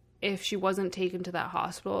if she wasn't taken to that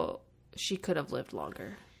hospital, she could have lived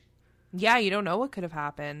longer. Yeah, you don't know what could have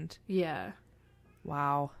happened. Yeah.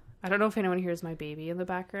 Wow. I don't know if anyone hears my baby in the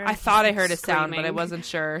background. I thought I heard a sound, but I wasn't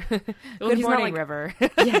sure. Good morning, River.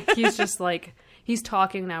 Yeah, he's just he's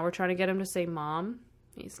talking now. We're trying to get him to say mom.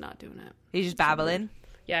 He's not doing it. He's just babbling?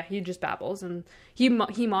 Yeah, he just babbles. And he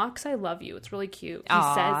mocks I love you. It's really cute.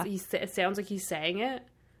 It sounds like he's saying it.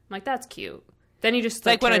 I'm that's cute. Then he just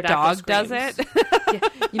when a dog does it? Yeah.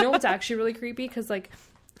 You know what's actually really creepy? Because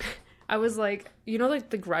I was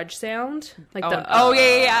the grudge sound?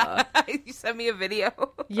 Yeah. You sent me a video.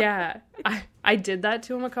 Yeah. I did that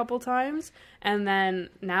to him a couple times, and then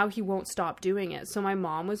now he won't stop doing it. So my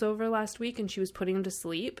mom was over last week, and she was putting him to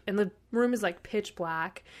sleep, and the room is pitch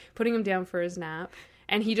black, putting him down for his nap,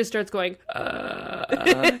 and he just starts going,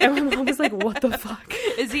 and my mom was what the fuck?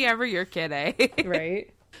 Is he ever your kid, eh?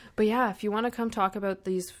 Right? But yeah, if you want to come talk about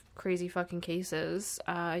these crazy fucking cases,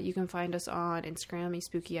 you can find us on Instagram,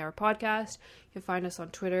 Spooky Hour Podcast. You can find us on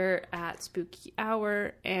Twitter at Spooky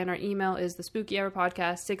Hour, and our email is the Spooky Hour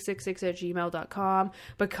Podcast 666@gmail.com.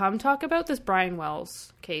 But come talk about this Brian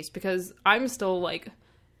Wells case, because I'm still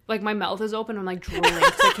my mouth is open. I'm drooling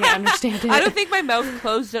because I can't understand it. I don't think my mouth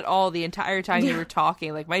closed at all the entire time you were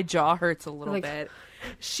talking. My jaw hurts a little bit.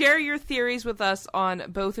 Share your theories with us on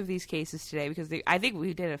both of these cases today, because I think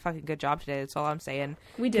we did a fucking good job today. That's all I'm saying.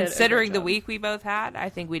 We did. Considering the week we both had, I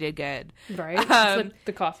think we did good. Right? It's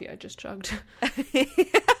the coffee I just chugged.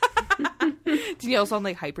 Danielle's on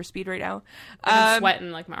hyperspeed right now. I'm sweating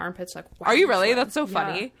my armpits. Wow, are you really? That's so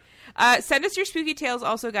funny. Send us your spooky tales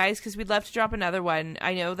also, guys, because we'd love to drop another one.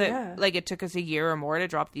 I know that it took us a year or more to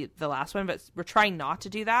drop the last one, but we're trying not to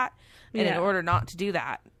do that. And in order not to do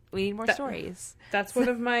that, more stories. That's one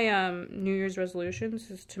of my New Year's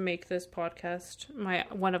resolutions, is to make this podcast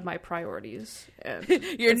one of my priorities.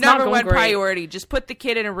 Your number one priority. Just put the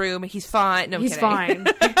kid in a room. He's fine. No, he's fine.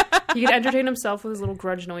 He can entertain himself with his little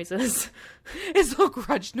grudge noises. His little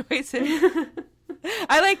grudge noises.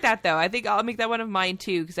 I like that, though. I think I'll make that one of mine,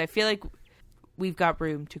 too, because I feel like we've got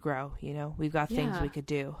room to grow, you know? We've got things we could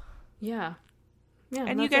do. Yeah. Yeah.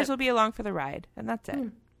 And you guys will be along for the ride. And that's it.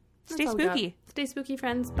 Stay spooky. Stay spooky,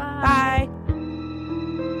 friends. Bye. Bye.